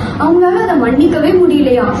வருதான். அவங்களால அதை மன்னிக்கவே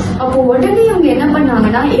முடியலையா. அப்போ உடனே அவங்க என்ன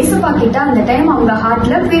பண்ணாங்கன்னா ஏசப்பா கிட்ட அந்த டைம் அவங்க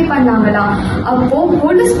ஹார்ட்ல ப்ரே பண்ணாங்களாம். அப்போ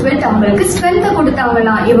ஹோலி ஸ்பிரிட் அவங்களுக்கு ஸ்ட்ரென்த் கொடுத்தாங்க.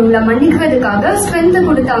 கொடுத்தாங்களாம். இவங்களை மன்னிக்கிறதுக்காக ஸ்ட்ரென்த்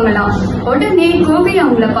கொடுத்தாங்களாம். உடனே கோபி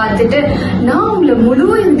அவங்கள பார்த்துட்டு நான் உங்களை முழு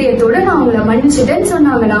இதயத்தோட நான் உங்களை மன்னிச்சிட்டேன்னு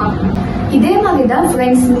சொன்னாங்களாம். இதே மாதிரிதான்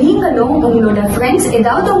ஃப்ரெண்ட்ஸ், நீங்களும் உங்களோட ஃப்ரெண்ட்ஸ்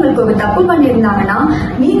ஏதாவது உங்களுக்கு ஒரு தப்பு பண்ணிருந்தாங்கன்னா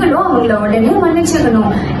நீங்களும் அவங்கள உடனே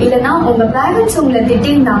மன்னிச்சுக்கணும். இல்லைன்னா உங்க பேரண்ட்ஸ் உங்களை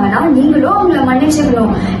திட்டிருந்தாங்கன்னா நீங்களும் அவங்கள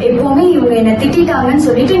மன்னிச்சுக்கணும். எப்பவுமே இவங்க என்ன திட்டாங்கன்னு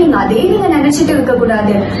சொல்லிட்டு நீங்க அதே நீங்க நினைச்சிட்டு இருக்க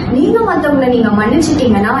கூடாது. நீங்க மத்தவங்களை நீங்க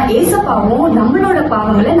மன்னிச்சிட்டீங்கன்னா ஏசப்பாவும் நம்மளோட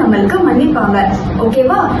பாவங்களை நம்மளுக்கு மன்னிப்பாங்க.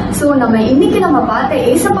 ஓகேவா? சோ நம்ம இன்னைக்கு நம்ம பார்த்த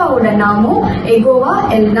ஏசப்பாவோட நாமும் எகோவா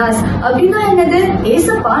எல்னாஸ். அப்படின்னா என்னது?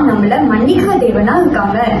 ஏசப்பா நம்மள மன்னிக்கிற தேவனா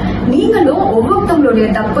இருக்காங்க. நீங்க ஒவ்வொருத்தவங்களுடைய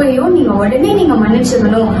தப்பையும் நீங்க உடனே நீங்க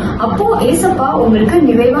மன்னிச்சுக்கணும். அப்போ ஏசப்பா உங்களுக்கு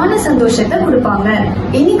நிறைவான சந்தோஷத்தை கொடுப்பாங்க.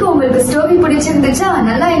 இன்னைக்கு உங்களுக்கு ஸ்டோரி பிடிச்சிருந்துச்சா?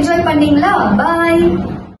 நல்லா என்ஜாய் பண்ணீங்களா? பாய்.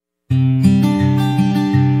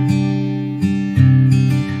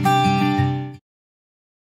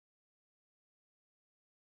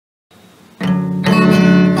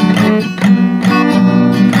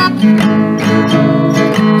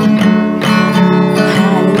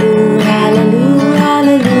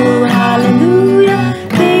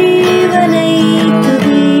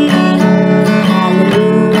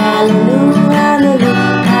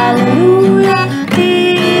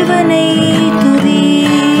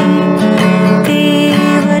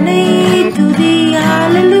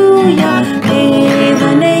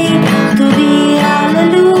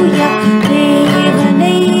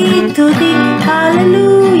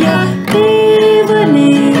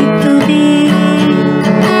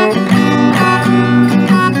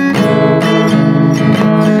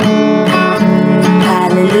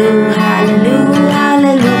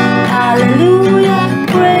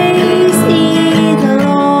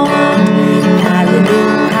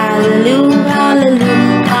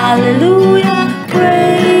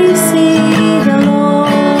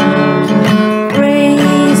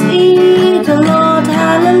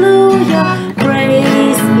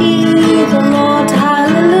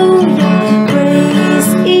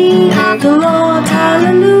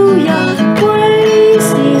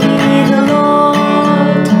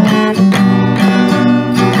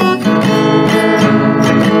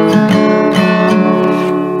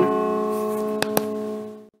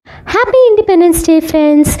 Independence day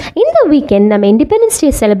friends. இந்த வீக்கெண்ட் நம்ம இண்டிபெண்டன்ஸ் டே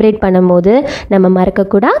செலிப்ரேட் பண்ணும்போது நம்ம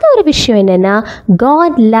மறக்கக்கூடாத ஒரு விஷயம் என்னென்னா,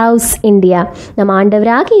 காட் லவ்ஸ் இந்தியா. நம்ம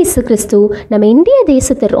ஆண்டவராகிய இயேசு கிறிஸ்து நம்ம இந்திய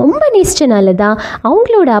தேசத்தை ரொம்ப நேசிச்சனால தான்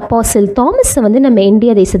அவங்களோட அப்போஸ்தலன் தாமஸை நம்ம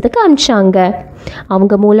இந்திய தேசத்துக்கு அனுப்பிச்சாங்க.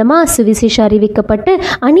 அவங்க மூலமாக சுவிசேஷம் அறிவிக்கப்பட்டு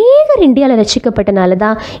அநேகர் இந்தியாவில் ரட்சிக்கப்பட்டனால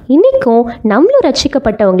தான் இன்றைக்கும் நம்மளும்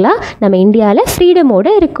ரட்சிக்கப்பட்டவங்களா நம்ம இந்தியாவில்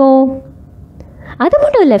ஃப்ரீடமோடு இருக்கோம். அது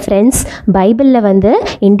மட்டும் இல்லை ஃப்ரெண்ட்ஸ், பைபிளில்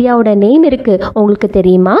இந்தியாவோட நேம் இருக்குது. உங்களுக்கு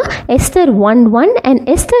தெரியுமா? எஸ்தர் 1:1 அண்ட்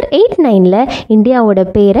எஸ்தர் 8:9 இந்தியாவோட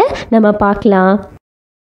பேரை நம்ம பார்க்கலாம்.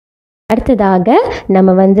 அடுத்ததாக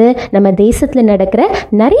நம்ம தேசத்தில் நடக்கிற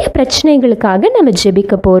நிறைய பிரச்சனைகளுக்காக நம்ம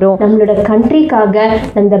ஜெபிக்க போகிறோம். நம்மளோட கண்ட்ரிக்காக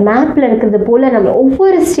அந்த மேப்பில் இருக்கிறது போல் நம்ம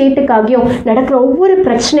ஒவ்வொரு ஸ்டேட்டுக்காகவும் நடக்கிற ஒவ்வொரு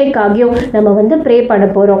பிரச்சனைக்காகவும் நம்ம ப்ரே பண்ண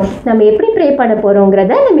போகிறோம். நம்ம எப்படி ப்ரே பண்ண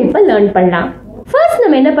போகிறோங்கிறத நம்ம இப்போ லேர்ன் பண்ணலாம். ஃபர்ஸ்ட்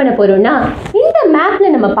நம்ம என்ன பண்ண போகிறோம்னா, இந்த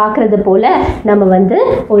மேப்பில் நம்ம பார்க்குறது போல் நம்ம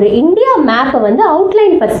ஒரு இந்தியா மேப்பை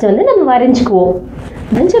அவுட்லைன் ஃபஸ்ட்டு நம்ம வரைஞ்சிக்குவோம்.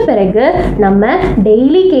 வரைஞ்ச பிறகு நம்ம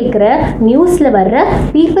டெய்லி கேட்குற நியூஸில் வர்ற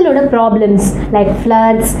பீப்புளோட problems like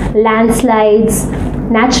floods, landslides,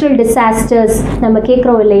 natural disasters நம்ம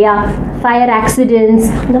கேட்குறோம் இல்லையா, ஃபயர் ஆக்சிடென்ட்ஸ்,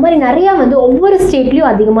 இந்த மாதிரி நிறையா ஒவ்வொரு ஸ்டேட்லேயும்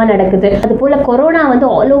அதிகமாக நடக்குது. அதுபோல் கொரோனா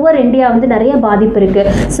ஆல் ஓவர் இந்தியா நிறைய பாதிப்பு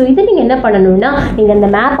இருக்குது. ஸோ இது நீங்கள் என்ன பண்ணணும்னா, நீங்கள் இந்த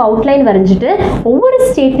மேப் அவுட்லைன் வரைஞ்சிட்டு ஒவ்வொரு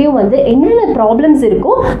ஸ்டேட்லேயும் என்னென்ன ப்ராப்ளம்ஸ்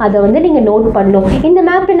இருக்கோ அதை நீங்கள் நோட் பண்ணணும். இந்த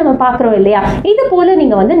மேப்பில் நம்ம பார்க்குறோம் இல்லையா, இது போல்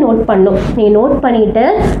நீங்கள் நோட் பண்ணணும். நீங்கள் நோட் பண்ணிவிட்டு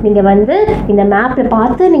நீங்கள் இந்த மேப்பில்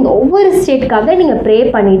பார்த்து நீங்கள் ஒவ்வொரு ஸ்டேட்டுக்காக நீங்கள்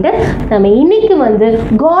ப்ரே பண்ணிவிட்டு நம்ம இன்னைக்கு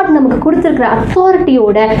காட் நமக்கு கொடுத்துருக்குற அத்தாரிட்டியோட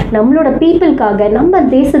நம்மளோட பீப்புளுக்காக நம்ம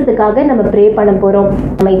தேசத்துக்காக நம்ம ப்ரே பண்ண போகிறோம்.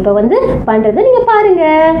 நம்ம இப்போ பண்ணுறதை நீங்கள்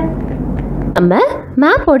பாருங்கள். நம்ம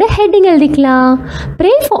மேப்போட ஹெட்டிங் எழுதிக்கலாம்.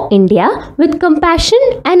 Pray for India with compassion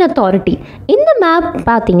and authority. இந்த மேப்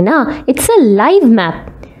பார்த்தீங்கன்னா it's a live map.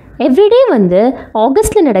 Everyday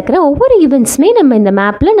ஆகஸ்ட்டில் நடக்கிற ஒவ்வொரு ஈவெண்ட்ஸுமே நம்ம இந்த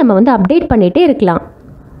மேப்பில் நம்ம அப்டேட் பண்ணிகிட்டே இருக்கலாம்.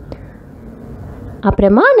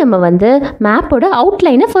 அப்புறமா நம்ம மேப்போட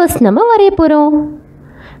அவுட்லைனை ஃபர்ஸ்ட் நம்ம வரைய போகிறோம்.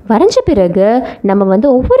 வரைஞ்ச பிறகு நம்ம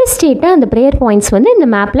ஒவ்வொரு ஸ்டேட்டாக அந்த ப்ரேயர் பாயிண்ட்ஸ் இந்த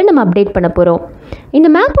மேப்பில் நம்ம அப்டேட் பண்ண போகிறோம். இந்த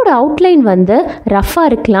மேப்போட அவுட்லைன் ரஃப்பாக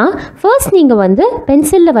இருக்கலாம். ஃபர்ஸ்ட் நீங்கள்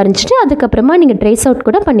பென்சிலில் வரைஞ்சிட்டு அதுக்கப்புறமா நீங்கள் ட்ரேஸ் அவுட்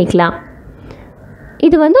கூட பண்ணிக்கலாம்.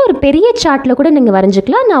 இது ஒரு பெரிய சார்ட்டில் கூட நீங்கள்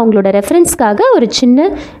வரைஞ்சிக்கலாம். நான் உங்களோட ரெஃபரன்ஸ்க்காக ஒரு சின்ன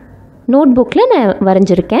நோட் புக்கில் நான்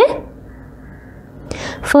வரைஞ்சிருக்கேன்.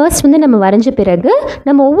 ஃபர்ஸ்ட் நம்ம வரைஞ்ச பிறகு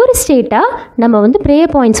நம்ம ஒவ்வொரு ஸ்டேட்டாக நம்ம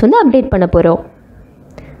ப்ரேயர் பாயிண்ட்ஸ் அப்டேட் பண்ண போகிறோம்.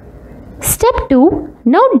 Step 2,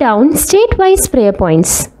 note down state-wise prayer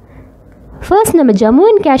points. First நம்ம ஜம்மு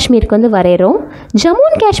அண்ட் காஷ்மீருக்கு வந்து வரைகிறோம். ஜம்மு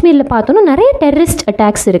அண்ட் காஷ்மீரில் பார்த்தோன்னா நிறைய டெரரிஸ்ட்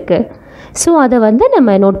அட்டாக்ஸ் இருக்குது. ஸோ அதை வந்து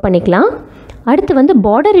நம்ம நோட் பண்ணிக்கலாம். அடுத்து வந்து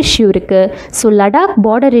பார்டர் இஷ்யூ இருக்குது. ஸோ லடாக்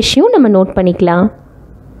பார்டர் இஷ்யூ நம்ம நோட் பண்ணிக்கலாம்.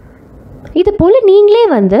 இது போல் நீங்களே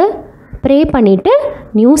வந்து ப்ரே பண்ணிவிட்டு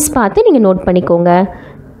நியூஸ் பார்த்து நீங்கள் நோட் பண்ணிக்கோங்க.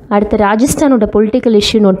 அடுத்து ராஜஸ்தானோட பொலிட்டிக்கல்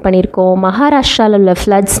இஷ்யூ நோட் பண்ணியிருக்கோம். மகாராஷ்டிராவில் உள்ள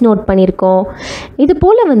ஃப்ளட்ஸ் நோட் பண்ணியிருக்கோம். இது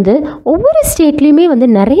போல் வந்து ஒவ்வொரு ஸ்டேட்லேயுமே வந்து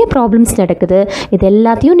நிறைய ப்ராப்ளம்ஸ் நடக்குது. இது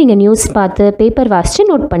எல்லாத்தையும் நீங்கள் நியூஸ் பார்த்து பேப்பர் வாசித்து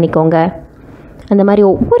நோட் பண்ணிக்கோங்க. அந்த மாதிரி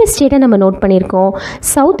ஒவ்வொரு ஸ்டேட்டை நம்ம நோட் பண்ணியிருக்கோம்.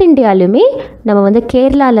 சவுத் இந்தியாவிலுமே நம்ம வந்து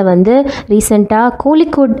கேரளாவில் வந்து ரீசெண்டாக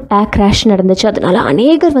கோழிக்கோட் ஏர் கிராஷ் நடந்துச்சு. அதனால்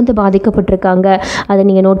அநேகர் வந்து பாதிக்கப்பட்டிருக்காங்க. அதை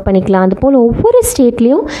நீங்கள் நோட் பண்ணிக்கலாம். அது போல் ஒவ்வொரு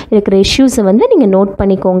ஸ்டேட்லேயும் இருக்கிற இஷ்யூஸை வந்து நீங்கள் நோட்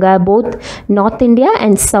பண்ணிக்கோங்க. Both north India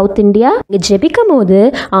and south India. இங்கே ஜெபிக்கும் போது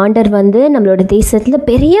ஆண்டவர் வந்து நம்மளோட தேசத்தில்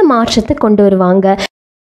பெரிய மாற்றத்தை கொண்டு வருவாங்க.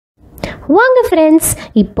 வாங்க ஃப்ரெண்ட்ஸ்,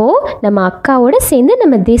 இப்போது நம்ம அக்காவோட சேர்ந்து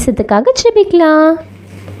நம்ம தேசத்துக்காக ஜெபிக்கலாம்.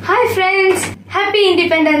 Hi friends, happy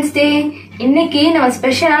independence day. இன்னைக்கு நம்ம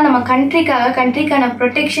ஸ்பெஷலாக நம்ம கண்ட்ரிக்கான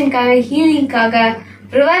ப்ரொடெக்ஷனுக்காக, ஹீலிங்காக,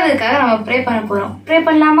 ரிவைவலுக்காக நம்ம ப்ரே பண்ண போகிறோம். ப்ரே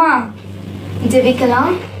பண்ணலாமா?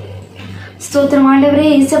 ஜெபிக்கலாம். ஸ்தோத்திரம் ஆண்டவரே.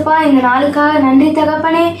 ஏசப்பா, இந்த நாளுக்காக நன்றி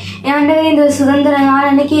தகப்பனே. ஆண்டவரே, இந்த சுதந்திர நாள்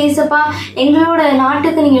அன்னைக்கு ஏசப்பா எங்களோட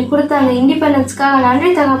நாட்டுக்கு நீங்கள் கொடுத்த அந்த இண்டிபெண்டன்ஸ்க்காக நன்றி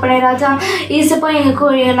தகப்பனே ராஜா. ஏசப்பா,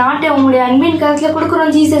 எங்கள் நாட்டை உங்களுடைய அன்பின் கருத்தில்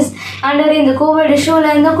கொடுக்குறோம் ஜீசஸ். ஆண்டவரே, இந்த கோவிட் இஷ்யூவில்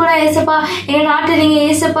இருந்தும் கூட ஏசப்பா எங்கள் நாட்டை நீங்கள்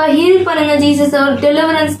ஏசப்பா ஹீல் பண்ணுங்க ஜீசஸ். ஒரு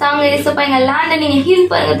டெலிவரன்ஸ் தாங்க ஏசப்பா. எங்கள் லேண்டை நீங்கள் ஹீல்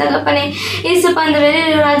பண்ணுங்க தகப்பனே. ஏசப்பா, இந்த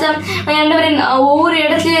வெளியில் ராஜா ஆண்டவரே ஒவ்வொரு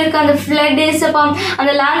இடத்துலையும் இருக்க அந்த ஃப்ளட் ஏசப்பா,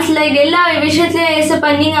 அந்த லேண்ட் ஸ்லைட் எல்லா விஷயத்துலையும்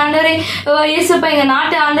ஏசப்பா நீங்கள் ஆண்டவரே ஏசப்பா எங்க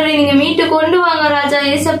நாட்டை ஆண்டவரை நீங்க மீட்டு கொண்டு வாங்க ராஜா.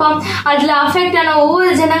 ஏசப்பா, அதுல அஃபெக்ட் ஆன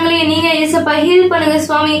ஒவ்வொரு ஜனங்களையும் நீங்க ஏசப்பா ஹீல் பண்ணுங்க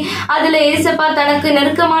சுவாமி. அதுல ஏசப்பா தனக்கு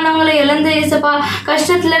நெருக்கமானவங்களை இழந்து ஏசப்பா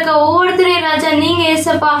கஷ்டத்துல இருக்க ஒவ்வொருத்தரையும் ராஜா நீங்க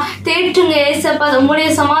ஏசப்பா தேற்றுங்க ஏசப்பா. உங்களுடைய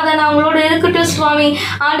சமாதானம் அவங்களோட இருக்கட்டும் சுவாமி.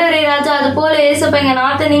 ஆண்டவரே ராஜா, அது போல ஏசப்பா எங்க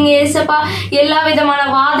நாட்டை நீங்க ஏசப்பா எல்லா விதமான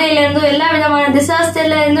வாதையில இருந்தும் எல்லா விதமான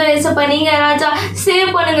டிசாஸ்டர்ல இருந்தும் ஏசப்பா நீங்க ராஜா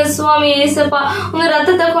சேவ் பண்ணுங்க சுவாமி. ஏசப்பா, உங்க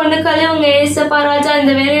ரத்தத்தை கொண்டு கழுவுங்க ஏசப்பா ராஜா.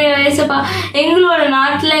 இந்த வேலையில ஏசப்பா எங்களோட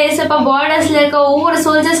நாட்டுல ஏசப்பா பார்டர்ஸ்ல இருக்க ஒவ்வொரு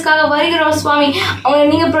சோல்ஜர்ஸ்க்காக வருகிறோம் சுவாமி. அவங்க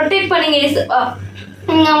நீங்க ப்ரொடெக்ட் பண்ணீங்க ஏசப்பா.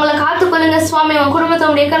 நீங்க அவங்களை காத்துக்கொள்ளுங்க சுவாமி. அவங்க குடும்பத்தை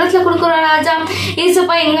உங்களுடைய கருத்துல கொடுக்குறோம் ராஜா.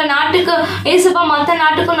 ஏசப்பா, எங்க நாட்டுக்கு ஏசப்பா மற்ற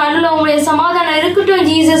நாட்டுக்கும் நடுவில் உங்களுடைய சமாதானம் இருக்கட்டும்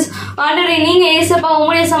ஜீசஸ். ஆண்டவரே, நீங்க ஏசப்பா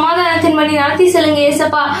உங்களுடைய சமாதானத்தின் படி நடத்தி செல்லுங்க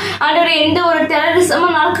ஏசப்பா. ஆண்டவரே, எந்த ஒரு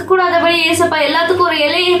டெரரிசமும் நடக்கக்கூடாதபடி ஏசப்பா எல்லாத்துக்கும் ஒரு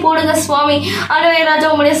எல்லையை போடுங்க சுவாமி. ஆண்டவரே ராஜா,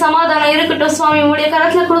 உங்களுடைய சமாதானம் இருக்கட்டும் சுவாமி. உங்களுடைய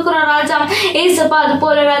கருத்துல கொடுக்குறோம் ராஜா. ஏசப்பா, அது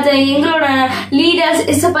போல ராஜா எங்களோட லீடர்ஸ்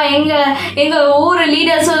ஏசப்பா எங்க ஒவ்வொரு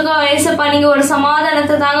லீடர்ஸுக்கும் ஏசப்பா நீங்க ஒரு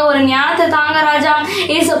சமாதானத்தை தாங்க, ஒரு ஞானத்தை தாங்க ராஜா.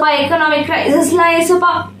 ஏசப்பா, எக்கனாமிக் கிரைசிஸ்லாம்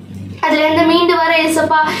ஏசப்பா அதுல இருந்து மீண்டு வர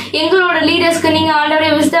ஏசப்பா எங்களோட லீடர்ஸ்க்கு நீங்க ஆண்டவரே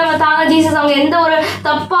விஸ்டம் தாங்க ஜீசஸ். அவங்க எந்த ஒரு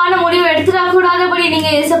தப்பான முடிவு எடுத்துட கூடாதபடி நீங்க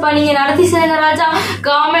ஏசப்பா நீங்க நடத்தி செல்லுங்க ராஜா.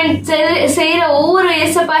 கவர்மெண்ட் செய்யற ஒவ்வொரு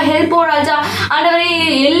ஏசப்பா ஹெல்ப்பும் ராஜா ஆண்டவரே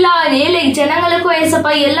எல்லா ஏழை ஜனங்களுக்கும்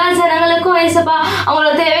ஏசப்பா எல்லா ஜனங்களுக்கும் ஏசப்பா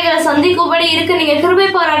அவங்களோட தேவைகளை சந்திக்கும்படி இருக்கு. நீங்க கிருபை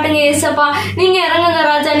பாராட்டுங்க ஏசப்பா. நீங்க இறங்குங்க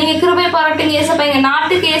ராஜா. நீங்க கிருபை பாராட்டுங்க ஏசப்பா. எங்க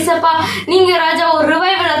நாட்டுக்கு ஏசப்பா நீங்க ராஜா ஒரு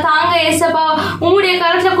ரிவைவலை தாங்க ஏசப்பா. உங்களுடைய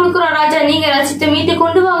கருத்துல கொடுக்குறோம் ராஜா. நீங்க ரசித்து மீட்டு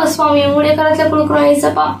கொண்டு வாங்க சுவாமி. உங்களுடைய கருத்துல கொடுக்குறோம்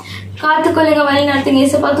ஏசப்பா. காத்துக்கொள்ளுங்க, வழி நடத்துங்க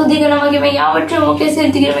ஏசப்பா. துதிகன மகிமை யாவற்றையும் முக்கிய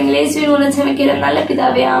செலுத்துகிறவங்க இயேசுவின் மூலம் சமைக்கிற நல்ல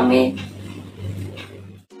பிதாவே, ஆமென்.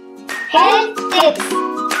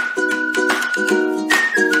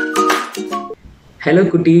 ஹலோ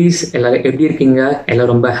குட்டீஸ், எல்லாரும் எப்படி இருக்கீங்க?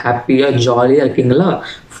 எல்லோரும் ரொம்ப ஹாப்பியாக ஜாலியாக இருக்கீங்களா?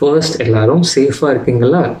 ஃபர்ஸ்ட் எல்லாரும் சேஃபாக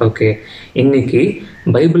இருக்கீங்களா? ஓகே, இன்னைக்கு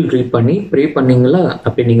பைபிள் ரீட் பண்ணி ப்ரே பண்ணிங்களா?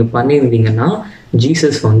 அப்படி நீங்கள் பண்ணியிருந்தீங்கன்னா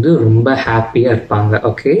ஜீசஸ் வந்து ரொம்ப ஹாப்பியாக இருப்பாங்க.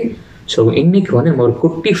 ஓகே, ஸோ இன்னைக்கு வந்து நம்ம ஒரு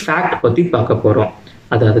குட்டி ஃபேக்ட் பற்றி பார்க்க போகிறோம்.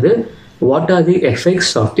 அதாவது what are the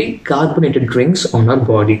effects of the carbonated drinks on our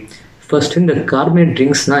body. First இந்த கார்பனேட்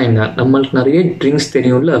ட்ரிங்க்ஸ்னால் என்ன? நம்மளுக்கு நிறைய ட்ரிங்க்ஸ்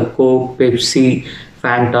தெரியும்ல, கோக், பெப்சி,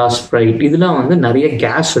 ஃபேண்டா, ஸ்ப்ரைட், இதெல்லாம் வந்து நிறைய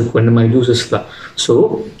கேஸ் இருக்கும் இந்த மாதிரி ஜூஸஸில். ஸோ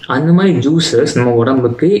அந்த மாதிரி ஜூஸஸ் நம்ம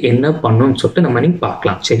உடம்புக்கு என்ன பண்ணணும்னு சொல்லிட்டு நம்ம இன்னைக்கு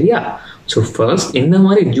பார்க்கலாம், சரியா? ஸோ ஃபர்ஸ்ட் இந்த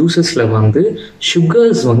மாதிரி ஜூஸஸில் வந்து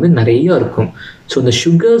சுகர்ஸ் வந்து நிறைய இருக்கும். ஸோ இந்த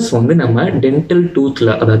சுகர்ஸ் வந்து நம்ம டென்டல்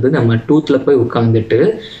டூத்தில், அதாவது நம்ம டூத்தில் போய் உட்காந்துட்டு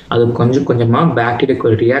அது கொஞ்சம் கொஞ்சமாக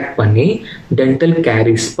பாக்டீரியா ரியாக்ட் பண்ணி டென்டல்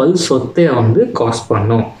கேரிஸ், பல் சொத்தையை வந்து காஸ்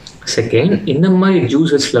பண்ணும். செகண்ட், இந்த மாதிரி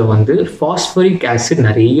ஜூஸஸில் வந்து ஃபாஸ்பரிக் ஆசிட்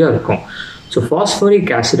நிறைய இருக்கும். ஸோ ஃபாஸ்பரிக்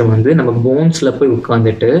ஆசிட் வந்து நம்ம போன்ஸில் போய்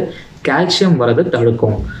உட்காந்துட்டு கால்சியம் வரதை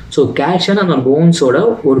தடுக்கும். ஸோ கால்சியம் நம்ம போன்ஸோட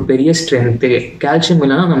ஒரு பெரிய ஸ்ட்ரென்த்து. கால்சியம்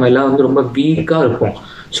இல்லைன்னா நம்ம எல்லாம் வந்து ரொம்ப வீக்காக இருக்கும்.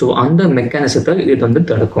 ஸோ அந்த மெக்கானிசத்தை இது வந்து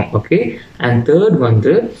தடுக்கும். ஓகே, அண்ட் தேர்ட்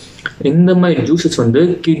வந்து இந்த மாதிரி ஜூஸஸ் வந்து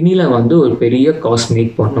கிட்னியில் வந்து ஒரு பெரிய காஸ்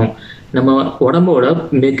மேக் பண்ணும். நம்ம உடம்போட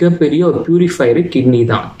மிகப்பெரிய ஒரு பியூரிஃபையரு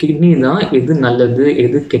கிட்னி தான் எது நல்லது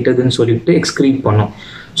எது கெட்டதுன்னு சொல்லிட்டு எக்ஸ்க்ரீட் பண்ணும்.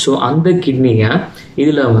 ஸோ அந்த கிட்னியை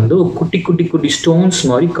இதில் வந்து ஒரு குட்டி ஸ்டோன்ஸ்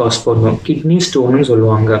மாதிரி காஸ் பண்ணும், கிட்னி ஸ்டோன்னு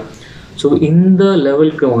சொல்லுவாங்க. ஸோ இந்த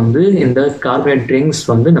லெவலுக்கு வந்து இந்த கார்பனேட் ட்ரிங்க்ஸ்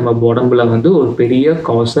வந்து நம்ம உடம்புல வந்து ஒரு பெரிய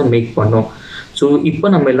காஸை மேக் பண்ணும். ஸோ இப்போ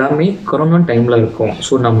நம்ம எல்லாமே கொரோனா டைமில் இருக்கோம்.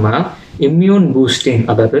 ஸோ நம்ம இம்யூன் பூஸ்டிங்,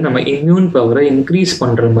 அதாவது நம்ம இம்யூன் பவரை இன்க்ரீஸ்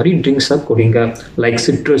பண்ணுற மாதிரி ட்ரிங்க்ஸாக குடிங்க. Like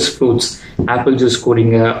citrus fruits, apple juice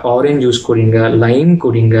குடிங்க, ஆரஞ்ச் ஜூஸ் குடிங்க, லைம்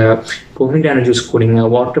குடிங்க, பொமிகிரானட் ஜூஸ் குடிங்க,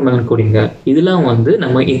 வாட்டர்மெலன் குடிங்க. இதெல்லாம் வந்து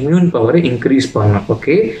நம்ம இம்யூன் பவரை இன்க்ரீஸ் பண்ணணும்.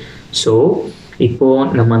 ஓகே, ஸோ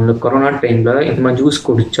இப்போது நம்ம அந்த கொரோனா டைமில் இந்த மாதிரி ஜூஸ்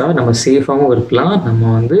குடித்தா நம்ம சேஃபாகவும் இருக்கலாம், நம்ம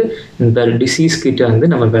வந்து இந்த டிசீஸ் கிட்ட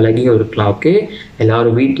வந்து நம்ம விலகியும் இருக்கலாம். ஓகே,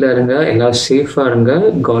 எல்லோரும் வீட்டில் இருங்க, எல்லோரும் சேஃபாக இருங்க.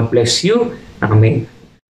 God bless you. ஆமென்.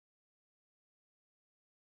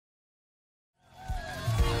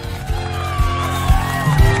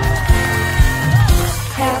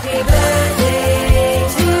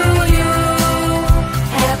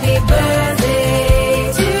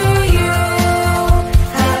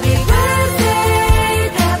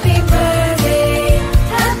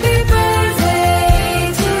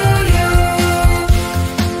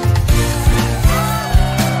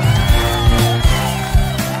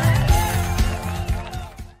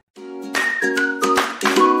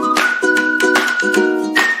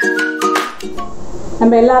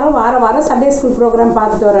 நம்ம எல்லாரும் வாரம் சண்டே ஸ்கூல் ப்ரோக்ராம்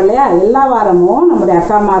பார்த்துட்டு வரோம் இல்லையா? எல்லா வாரமும் நம்முடைய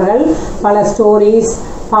அக்காமார்கள் பல ஸ்டோரிஸ்,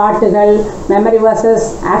 பாட்டுகள், மெமரி வர்சஸ்,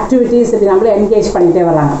 ஆக்டிவிட்டீஸ் இப்படி நம்மளே என்கேஜ் பண்ணிகிட்டே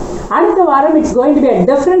வராங்க. அடுத்த வாரம் it's going to be a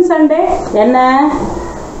different Sunday. என்ன?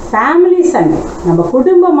 Family Sunday. நம்ம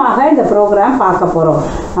குடும்பமாக இந்த ப்ரோக்ராம் பார்க்க போகிறோம்.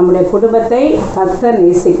 நம்முடைய குடும்பத்தை கர்த்தர்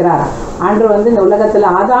நேசிக்கிறார். ஆண்டவர் வந்து இந்த உலகத்தில்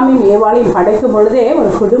ஆதாமையும் ஏவாளையும் படைக்கும் பொழுதே ஒரு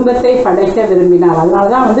குடும்பத்தை படைக்க விரும்பினார். அதனால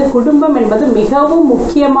தான் வந்து குடும்பம் என்பது மிகவும்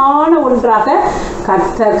முக்கியமான ஒன்றாக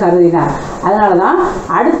கர்த்தர் கருதினார். அதனால தான்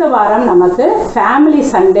அடுத்த வாரம் நமக்கு ஃபேமிலி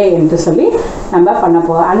சண்டே என்று சொல்லி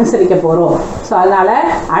நம்ம அனுசரிக்க போகிறோம். ஸோ அதனால்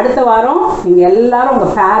அடுத்த வாரம் நீங்கள் எல்லாரும்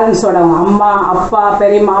உங்கள் பேரண்ட்ஸோட, உங்கள் அம்மா, அப்பா,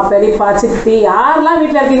 பெரியம்மா, பெரியப்பா, சித்தி, யாரெல்லாம்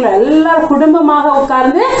வீட்டில் இருக்கீங்களோ எல்லாரும் குடும்பமாக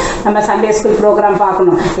உட்கார்ந்து நம்ம சண்டே ஸ்கூல் ப்ரோக்ராம்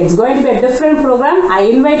பார்க்கணும். It's going to be a different program. I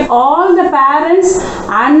invite all the parents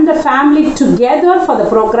and the family together for the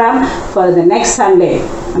program for the next Sunday.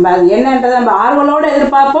 நம்ம அது என்னன்றதை நம்ம ஆர்வலோடு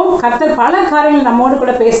எதிர்பார்ப்போம். கர்த்தர் பல காரியங்கள் நம்மோடு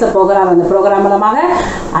கூட பேச போகிறார் அந்த ப்ரோக்ராம் மூலமாக.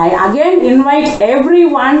 I again invite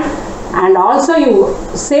everyone, and also you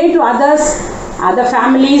say to others, other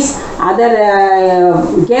families, other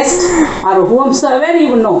guests or whomsoever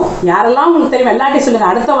you know, யாரெல்லாம் உங்களுக்கு தெரியும் எல்லாத்தையும்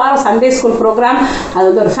சொல்லுங்கள். அடுத்த வாரம் சண்டே ஸ்கூல் ப்ரோக்ராம், அது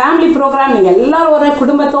வந்து ஒரு ஃபேமிலி ப்ரோக்ராம். நீங்கள் எல்லாரும் ஒரு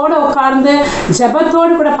குடும்பத்தோடு உட்கார்ந்து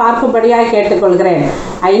ஜெபத்தோடு கூட பார்க்கும்படியாக கேட்டுக்கொள்கிறேன்.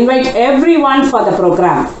 I invite everyone for the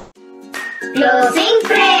program. Closing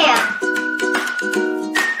prayer.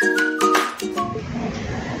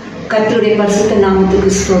 கர்த்தருடைய பரிசுத்த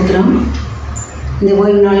நாமத்துக்கு ஸ்தோத்திரம். இந்த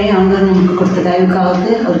ஓய்வு நாளே ஆண்டவர் நமக்கு கொடுத்த தயவுக்காக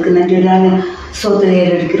அவருக்கு நன்றியான ஸ்தோத்திரம்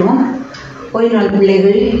ஏறெடுக்கிறோம். ஓய்வு நாள்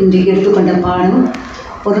பிள்ளைகள் இன்றைக்கு எடுத்துக்கொண்ட பாடம்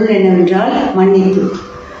பொருள் என்னவென்றால்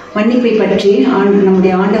மன்னிப்பை பற்றி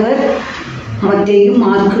நம்முடைய ஆண்டவர் மத்தேயு,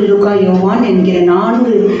 மார்க்கு, லூக்கா, யோவான் என்கிற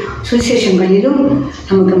 4 சுவிசேஷங்களிலும்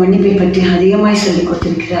நமக்கு மன்னிப்பை பற்றி அதிகமாய் சொல்லிக்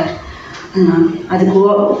கொடுத்திருக்கிறார். அதுக்கு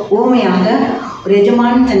ஓமையாக ஒரு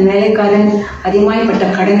எஜமான் தன் வேலைக்காரன் அதிகமாய்ப்பட்ட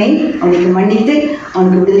கடனை அவனுக்கு மன்னித்து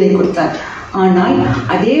அவனுக்கு விடுதலை கொடுத்தார். ஆனால்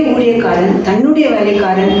அதே ஊழியக்காரன் தன்னுடைய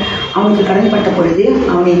வேலைக்காரன் அவனுக்கு கடன்பட்ட பொழுது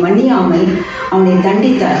அவனை மன்னியாமல் அவனை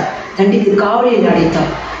தண்டித்து காவலில்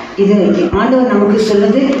அடைத்தார். இது ஆண்டவர் நமக்கு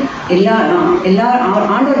சொல்லுது,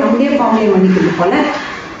 ஆண்டவர் நம்முடைய பாவங்களை மன்னிக்கிறது போல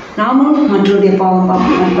நாமும் மற்றவருடைய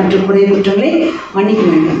மற்ற குறை குற்றங்களை மன்னிக்க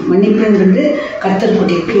வேண்டும். மன்னிப்புன்றது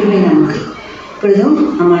கர்த்தருடைய கிருபை நமக்கு. இப்பொழுதும்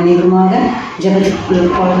நம்ம அநேகமாக ஜெபத்துக்குள்ள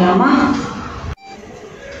போகலாமா?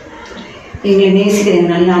 எங்களை நேசிக்கிற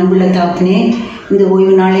நல்ல அன்புள்ள தாப்பனே, இந்த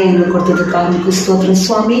ஓய்வு நாளை எங்களுக்கு கொடுத்ததுக்காக ஸ்தோத்திரம்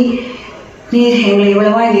சுவாமி. நீர் எங்களை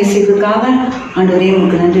இவ்வளவா நேசிக்கிறதுக்காக ஆண்டவரே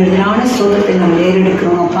உங்களுக்கு நன்றி. எழுதலான ஸ்தோத்திரத்தை நாங்கள்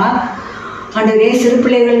ஏறெடுக்கிறோம் அப்பா. ஆண்டவரே, சிறு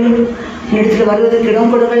பிள்ளைகள் இடத்துல வருவதற்கு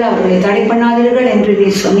இடம் கொடுங்கள், அவர்களை தடை பண்ணாதீர்கள் என்று நீ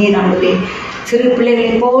சொன்னீர். ஆண்டவரே, சிறு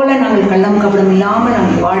பிள்ளைகளைப் போல நாங்கள் கள்ளம் கபடம் இல்லாமல்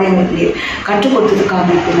நாங்கள் வாழ எங்களுக்கு கற்றுக்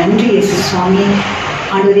கொடுத்ததுக்காக எனக்கு நன்றி இயேசு சுவாமி.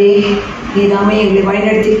 ஆண்டவரே, நீதாமே எங்களை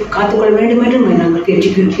வழிநடத்தி காத்துக்கொள்ள வேண்டும் என்று நாங்கள்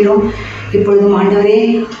கேட்டுக்கொள்கிறோம். இப்பொழுதும் ஆண்டவரே,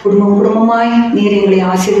 குடும்பமாய் நீர் எங்களை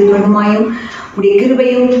ஆசீர்வதியுமாயும் உடைய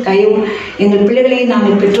கிருபையும் தயவும் எங்கள் பிள்ளைகளை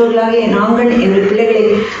நாங்கள் பெற்றோர்களாகிய நாங்கள் எங்கள் பிள்ளைகளை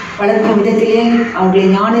வளர்க்கும் விதத்திலே அவர்களை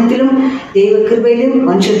ஞானத்திலும் தெய்வ கிருபையிலும்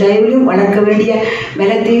மனுஷ தயவிலும் வளர்க்க வேண்டிய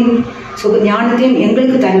பலத்தையும் ஞானத்தையும்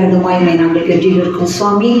எங்களுக்கு தர வேண்டுமாயுமே நாங்கள் கேட்டிருக்கோம்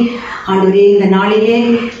சுவாமி. ஆண்டவரே, இந்த நாளிலே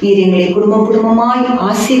நீர் எங்களை குடும்பமாய்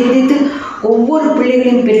ஆசீர்வதித்து ஒவ்வொரு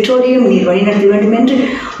பிள்ளைகளின் பெற்றோரையும் நீர் வழிநடத்த வேண்டும் என்று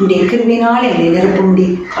உடைய கிருபையினால் என்னை நிரப்ப முடி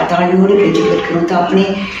தாழ்மையோடு கேட்டு கேட்கிறோம் தாப்பனே.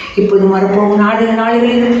 இப்போது வரப்போகும்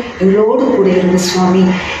நாடுகளிலும் எங்களோடு கூட இருந்த சுவாமி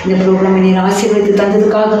இந்த ப்ரோக்ராமை நீர் ஆசீர்வதித்து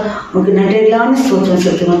தந்ததுக்காக உங்களுக்கு நன்றிகளான ஸ்தோத்திரம்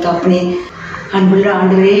செலுத்தணும் தாப்பனே. அன்புள்ள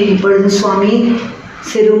ஆண்டவரே, இப்பொழுது சுவாமி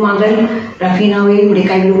சிறு மகள் ரஃபீனாவை உடைய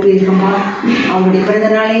கையில் ஒப்பியிருக்கம்மா. அவளுடைய பிறந்த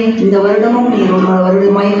நாளை இந்த வருடமும் நீர் ஒரு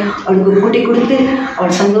வருடமாய் அவளுக்கு ஒரு குட்டி கொடுத்து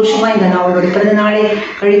அவள் சந்தோஷமாய் இந்த அவளுடைய பிறந்த நாளை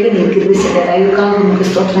கழிக்க நீர் கிருபை செய்த தயவுக்காக உங்களுக்கு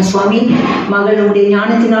ஸ்தோத்திரம் சுவாமி. மகள் உடைய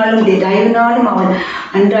ஞானத்தினாலும் உடைய தயவினாலும் அவள்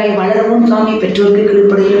நன்றாய் வளரவும் சுவாமி பெற்றோருக்கு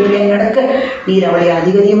கீழ்ப்படையில் பிள்ளை நடக்க நீர் அவளை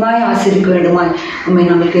அதிகமாய் ஆசிரிக்க வேண்டுமாய் உண்மை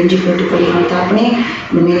நாங்கள் கெஞ்சி கேட்டுக்கொள்கிறோம் தாப்பனே.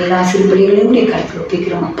 இனிமேல் எல்லா சிறு பிள்ளைகளையும் உடைய கருத்தில்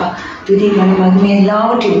ஒப்பிக்கிறோம் அப்பா. துதி மன மகிமை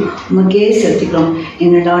எல்லாவற்றையும் உமக்கே செலுத்திக்கிறோம்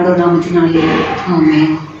எங்கள் ஆண்டவர் நாமத்தினாலே.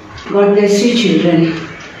 ஆமென். God bless you children.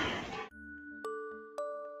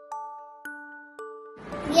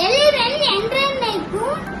 எளிவன்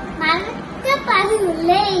என்றென்றைக்கும்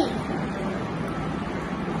மறக்கப்படவில்லை.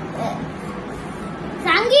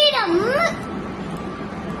 சங்கீதம்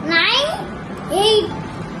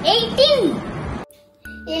 9:18.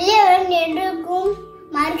 எளியவன் என்றுக்கும்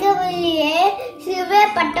மறக்கவில்லையே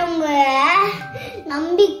சிவப்பட்டவங்க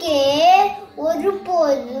நம்பிக்கை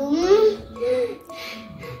ஒருபோதும்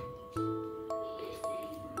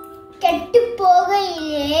கெட்டு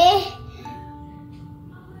போகையிலே.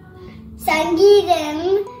 சங்கீதம்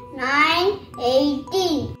 9:18.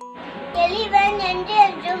 எளிவன்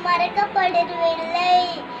என்றும் மறக்கப்படவில்லை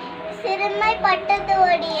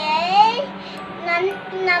சிறுமைப்பட்டதோடைய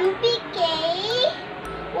நம்பிக்கை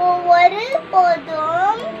ஒவ்வொரு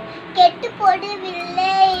போதும் கெட்டு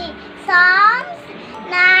போடவில்லை. சாம்ஸ்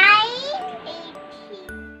 9:18.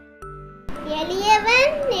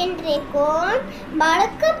 எளியவன் என்றைக்கும்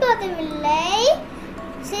மறக்கப்படவில்லை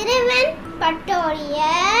சிறுவன் பட்டோடைய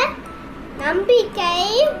நம்பிக்கை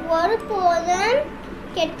ஒருபோதும்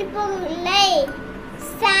கெட்டு போகவில்லை.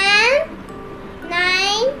 சாம்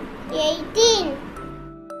 9:18.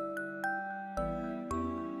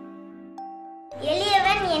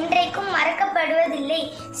 எளியவன் என்றைக்கும் மறக்கப்படுவதில்லை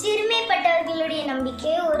சிறுமைப்பட்டவர்களுடைய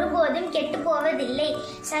நம்பிக்கை ஒருபோதும் கெட்டு போவதில்லை.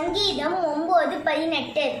 சங்கீதம்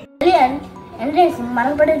 9:18. எளியவன் என்றைக்கும்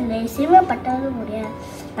மறக்கப்படுவதில்லை சிறுமைப்பட்டவர்களுடைய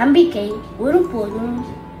நம்பிக்கை ஒருபோதும்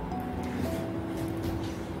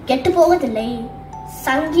கெட்டு போவதில்லை.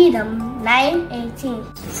 சங்கீதம் 9:18.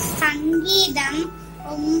 சங்கீதம்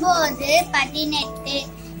 9:18.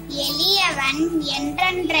 எளியவன்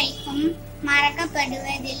என்றென்றைக்கும்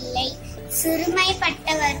மறக்கப்படுவதில்லை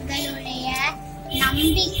சிறுமைப்பட்டவர்களுடைய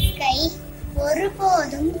நம்பிக்கை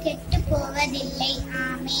ஒருபோதும் கெட்டு போவதில்லை.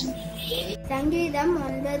 ஆமென். சங்கீதம்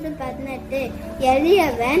 9:18.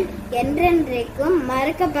 எளியவன் என்றென்றைக்கும்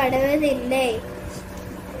மறக்கப்படுவதில்லை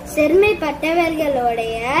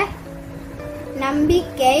சிறுமைப்பட்டவர்களுடைய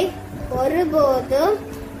நம்பிக்கை ஒருபோதும்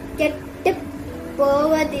கெட்டு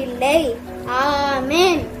போவதில்லை.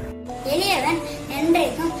 ஆமென். எளியவன்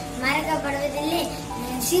என்றைக்கும் மறக்கப்படுவதில்லை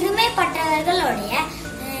சிறுமைப்பட்டவர்களுடைய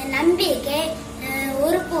நம்பிக்கை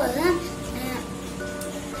ஒருபோதும்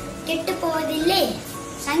கெட்டு போவதில்லை.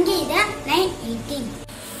 சங்கீதம் 9:18.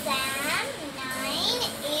 Psalm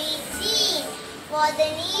 9:18. For the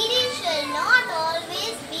needy shall not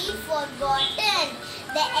always be forgotten.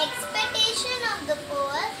 The expectation of the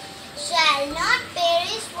poor shall not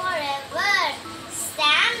perish forever.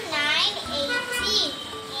 Psalm 9:18.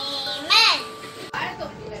 Amen.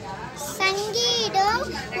 சங்கீதம்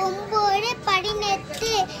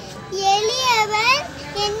 9:18. எளியவன்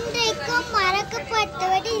என்றைக்கும்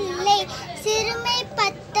மறக்கப்பட்டவது இல்லை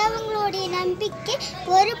சிறுமைப்பட்டவங்களுடைய நம்பிக்கை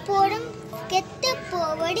ஒருபோதும் கெட்டு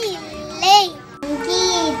போவது இல்லை.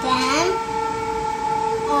 சங்கீதம்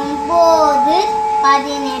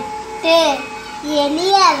 9:18.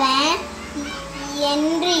 எளியவன்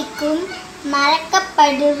என்றைக்கும்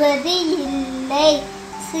மறக்கப்படுவது இல்லை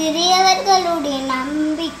சிறியவர்களுடைய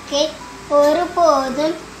நம்பிக்கை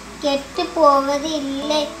ஒருபோதும் கெட்டு போவது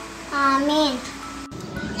இல்லை. ஆமென்.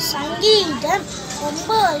 சங்கீதம்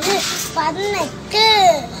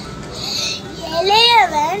 9:18.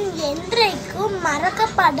 எளியவன் என்றைக்கும்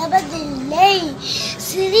மறக்கப்படுவதில்லை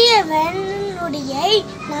சிறியவனுடைய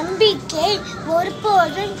நம்பிக்கை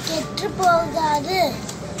ஒருபோதும் கெட்டு போகாது.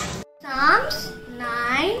 Psalms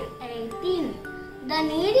 9:18. The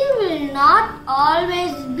needy will not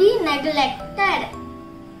always be neglected.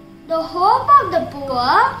 The hope of the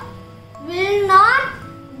poor will not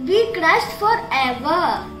be crushed forever.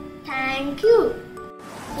 Thank you.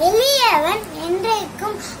 எளியவன்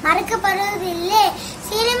என்றைக்கும் மறக்கப்படுவதில்லை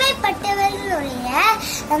சிறுமைப்பட்டவர்களுடைய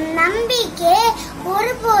நம்பிக்கை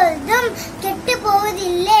ஒருபோதும் கெட்டு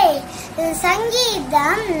போவதில்லை.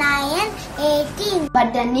 Sangidam 9:18. But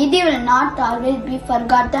the needy will not always be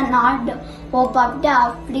forgotten, nor the hope of the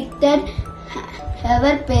afflicted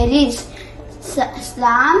ever perish.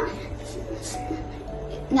 Psalm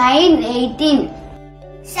 9:18.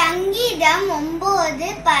 சங்கீதம்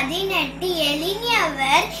 9:18.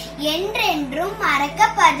 எளியவர் என்றென்றும்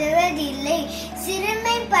மறக்கப்படுவதில்லை.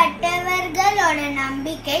 சிறுமைப்பட்டவர்களோட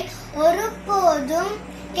நம்பிக்கை ஒருபோதும்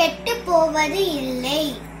கெட்டு போவது இல்லை.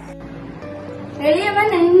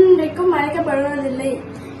 எளியவன் என்றைக்கும் மறைக்கப்படுவதில்லை.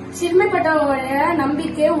 சிறுமைப்பட்டவர்களுடைய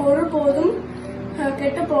நம்பிக்கை ஒருபோதும்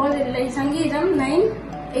கெட்டு போவதில்லை. சங்கீதம்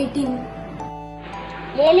 9:18.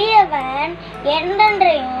 எளியவன்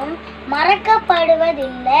என்றென்றையும்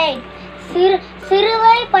மறக்கப்படுவதில்லை.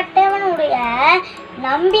 சிறுமைப்பட்டவனுடைய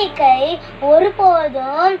நம்பிக்கை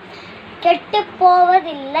ஒருபோதும் கெட்டு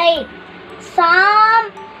போவதில்லை. Psalm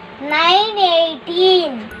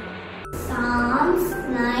 9:18. Psalms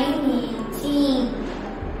 9:18.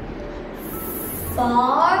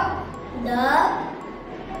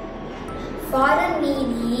 For the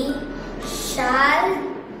needy shall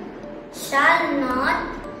not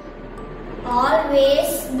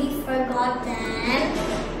always be forgotten.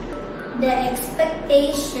 The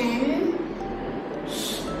expectation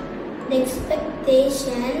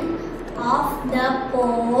of the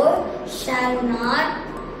poor shall not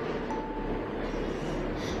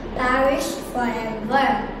perish forever.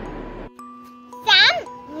 Psalm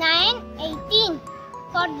 9:18.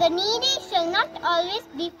 For the needy shall not always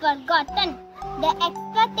be forgotten. The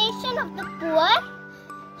expectation of the poor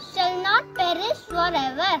shall not perish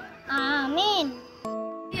forever. Amen.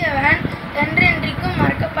 எளியவன் என்றென்றைக்கும்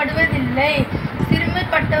மறக்கப்படுவதில்லை.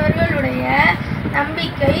 சிறுமைப்பட்டவர்களுடைய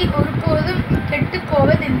நம்பிக்கை ஒருபோதும் கெட்டு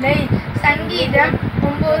போவதில்லை. சங்கீதம்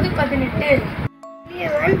 9:18.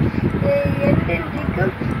 எளியவன்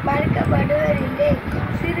என்றென்றைக்கும் மறக்கப்படுவதில்லை.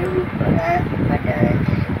 சிறுமைப்பட்டவர்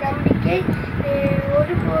நம்பிக்கை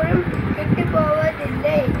ஒருபோதும் கெட்டு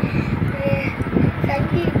போவதில்லை.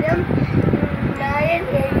 சங்கீதம்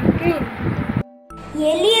 9:18.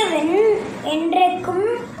 எளியவன் என்றைக்கும்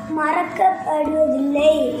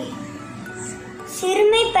மறக்கப்படுவதில்லை.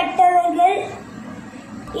 சிறுமைப்பட்டவர்கள்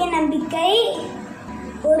என் நம்பிக்கை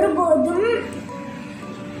ஒருபோதும்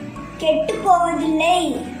கெட்டு போவதில்லை.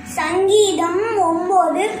 சங்கீதம்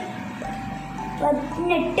 9:18.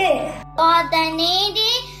 For the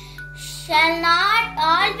needy shall not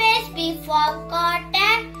always be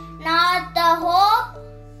forgotten, nor the hope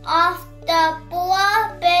of the poor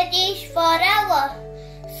perish forever.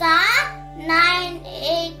 Psalm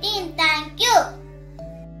 9:18. Thank you.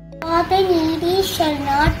 For the needy shall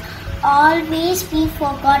not always be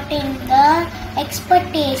forgotten. The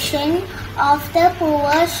expectation of the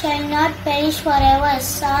poor shall not perish forever.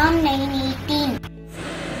 Psalm 9:18.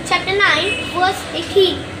 Chapter 9, verse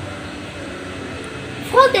 18.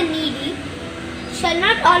 For the needy shall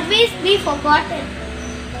not always be forgotten,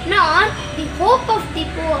 nor the hope of the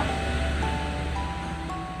poor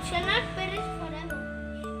shall not perish forever.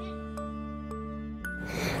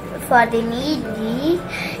 For the needy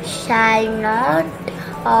shall not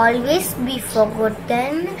always be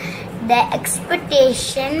forgotten. The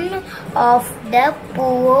expectation of the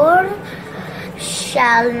poor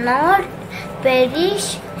shall not perish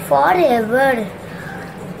forever.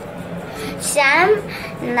 Psalm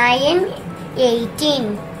 9:18.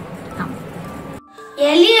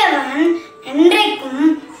 எளியவன் என்றைக்கும்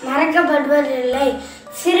மறக்கப்படுவதில்லை.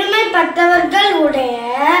 சிறுமைப்பட்டவர்களுடைய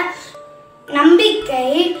நம்பிக்கை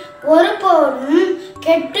ஒருபோதும்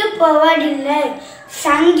கெட்டு போவதில்லை.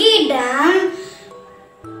 சங்கீதம்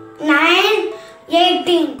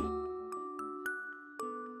 9:18.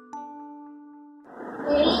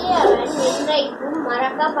 எளியவன் என்றைக்கும்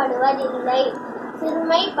மறக்கப்படுவதில்லை.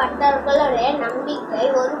 சிறுமைப்பட்டவர்களுடைய நம்பிக்கை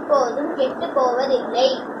ஒருபோதும் கெட்டு போவதில்லை.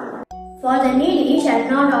 For the needy shall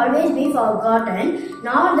not always be forgotten,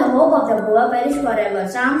 nor the hope of the poor perish forever.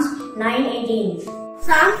 Psalms 9:18.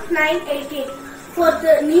 Psalms 9:18. For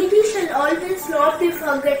the needy shall always not be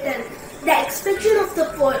forgotten. The expectation of the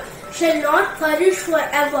poor shall not perish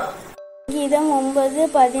forever. கீதம்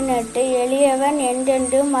 9:18. எளியவன்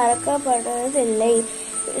என்றென்றும் மறக்கப்படுவதில்லை.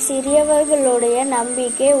 சிறியவர்களுடைய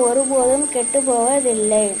நம்பிக்கை ஒருபோதும் கெட்டு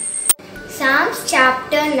போவதில்லை. Psalms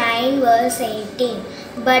chapter 9 verse 18.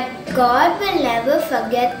 But God will never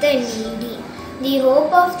forget the needy. The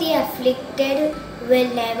hope of the afflicted will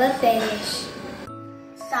never perish.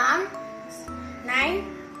 Psalm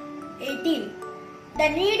 9:18. The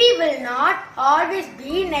needy will not always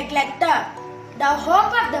be neglected. The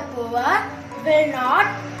hope of the poor will not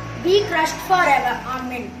be crushed forever.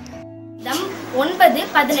 Amen.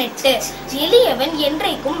 9:18. எளியவன்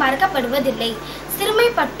என்றைக்கும் மறக்கப்படுவதில்லை.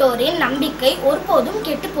 சிறுமைப்பட்டோரின் நம்பிக்கை ஒருபோதும்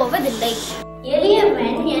கெட்டு போவதில்லை.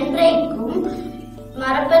 எளியவன் என்றைக்கும்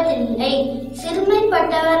மறப்பதில்லை.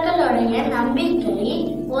 சிறுமைப்பட்டவர்களுடைய நம்பிக்கை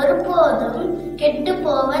ஒருபோதும் கெட்டு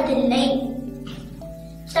போவதில்லை.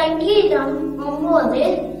 சங்கீதம்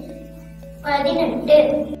 9:18.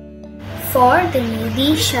 For the needy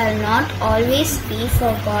shall not always be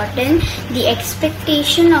forgotten, the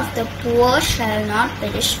expectation of the poor shall not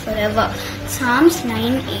perish forever. Psalms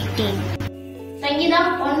 9:18. சங்கீதம்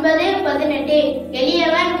 9:18.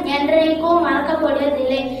 எளியவன் என்றைக்கும்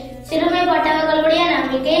மறக்கப்படுவதில்லை. சிறுமைப்பட்டவர்களுடைய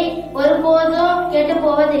நம்பிக்கை ஒருபோதும் கெட்டு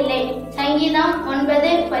போவதில்லை. சங்கீதம்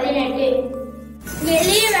 9:18.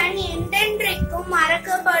 எளியவன் என்றென்றைக்கும்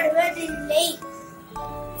மறக்கப்படுவதில்லை.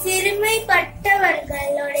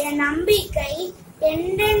 சிறுமைப்பட்டவர்களுடைய நம்பிக்கை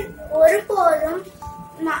ஒருபோதும்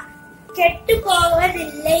கெட்டு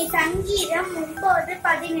போவதில்லை. சங்கீதம்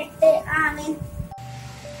 9:18. ஆமென்.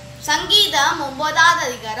 சங்கீதம்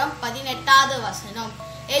 9:18.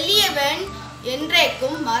 எளியவன்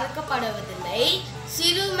என்றைக்கும் மறக்கப்படுவதில்லை.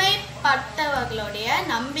 சிறுமைப்பட்டவர்களுடைய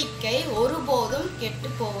நம்பிக்கை ஒருபோதும் கெட்டு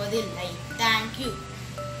போவதில்லை. தேங்க்யூ.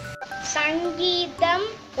 சங்கீதம்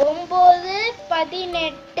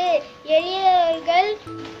 9:18. எளியவர்கள்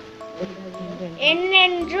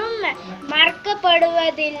என்னென்றும்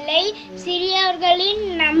மறக்கப்படுவதில்லை. சிறியவர்களின்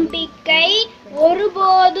நம்பிக்கை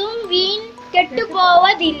ஒருபோதும் வீண் கெட்டு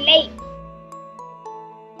போவதில்லை.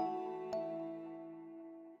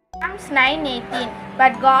 Psalms 9:18.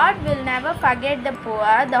 But God will never forget the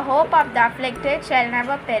poor. The hope of the afflicted shall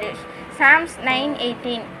never perish. Psalms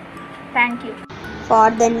 9:18. Thank you. For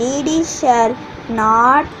the needy shall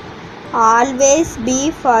not always be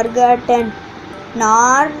forgotten,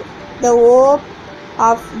 nor the hope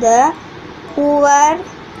of the poor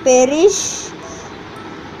perish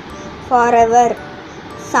forever.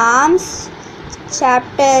 Psalms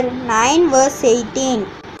chapter 9 verse 18.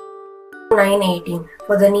 9:18.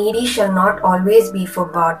 For the needy shall not always be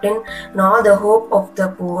forgotten, nor the hope of the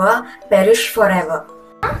poor perish forever.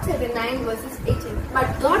 Psalm chapter 9 verses 18. But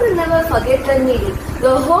God will never forget the needy.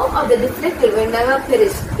 The hope of the afflicted will never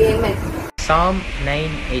perish. Amen. Psalm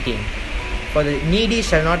 9:18. For the needy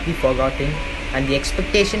shall not be forgotten, and the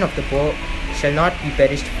expectation of the poor shall not be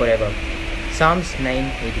perished forever. Psalms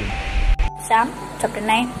 9:18. Psalm chapter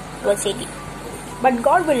 9 verse 18. But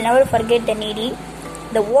God will never forget the needy.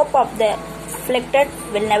 The hope of the afflicted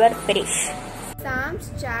will never perish. Psalms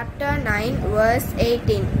chapter 9 verse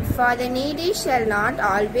 18. For the needy shall not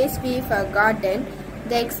always be forgotten.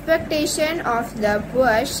 The expectation of the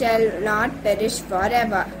poor shall not perish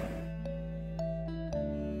forever.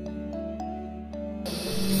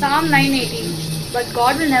 Psalm 9:18. But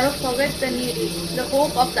God will never forget the needy. The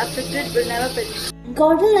hope of the afflicted will never perish.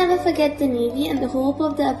 God will never forget the needy, and the hope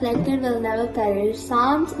of the afflicted will never perish.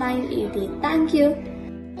 Psalms 9:18. Thank you.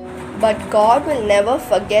 But God will never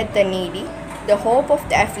forget the needy. The hope of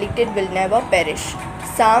the afflicted will never perish.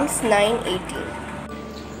 Psalms 9:18.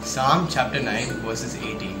 Psalm chapter 9 verses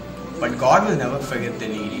 18. But God will never forget the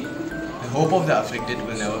needy. The hope of the afflicted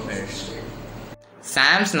will never perish.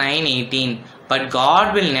 Psalms 9:18. But God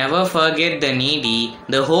will never forget the needy.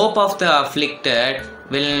 The hope of the afflicted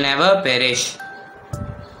will never perish.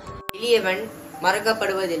 எளியவன்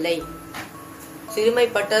மறக்கப்படுவதில்லை.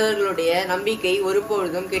 சிறுமைப்பட்டவர்களுடைய நம்பிக்கை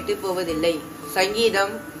ஒருபொழுதும் கெட்டுப் போவதில்லை.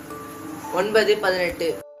 சங்கீதம்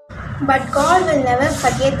 9:18. But God will never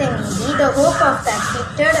forget the needy. The hope of the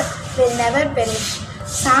afflicted will never perish.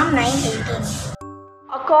 Psalm 9:18.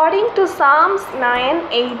 According to Psalms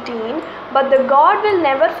 9:18, but the God will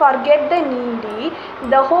never forget the needy,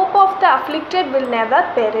 the hope of the afflicted will never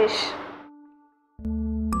perish.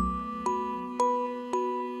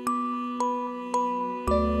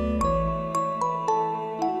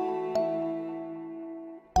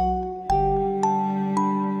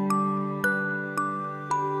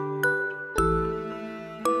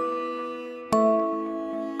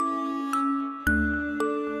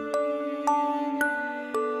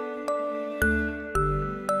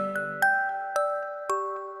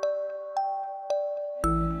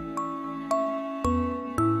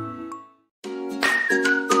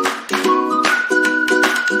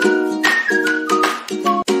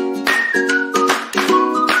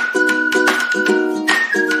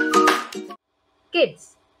 Kids,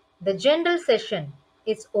 the general session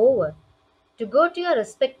is over. To go to your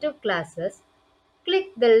respective classes, click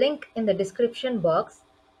the link in the description box,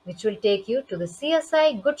 which will take you to the CSI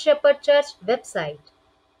Good Shepherd Church website.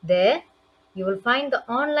 There, you will find the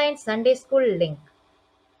online Sunday school link.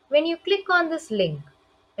 When you click on this link,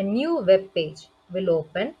 a new web page will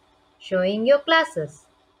open showing your classes.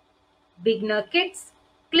 Beginner kids,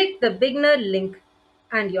 click the beginner link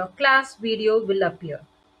and your class video will appear.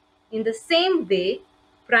 In the same way,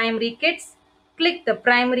 primary kids, click the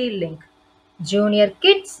primary link. Junior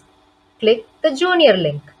kids, click the junior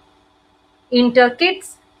link. Inter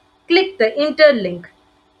kids, click the inter link.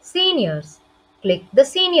 Seniors, click the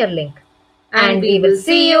senior link. And we will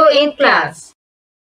see you in class.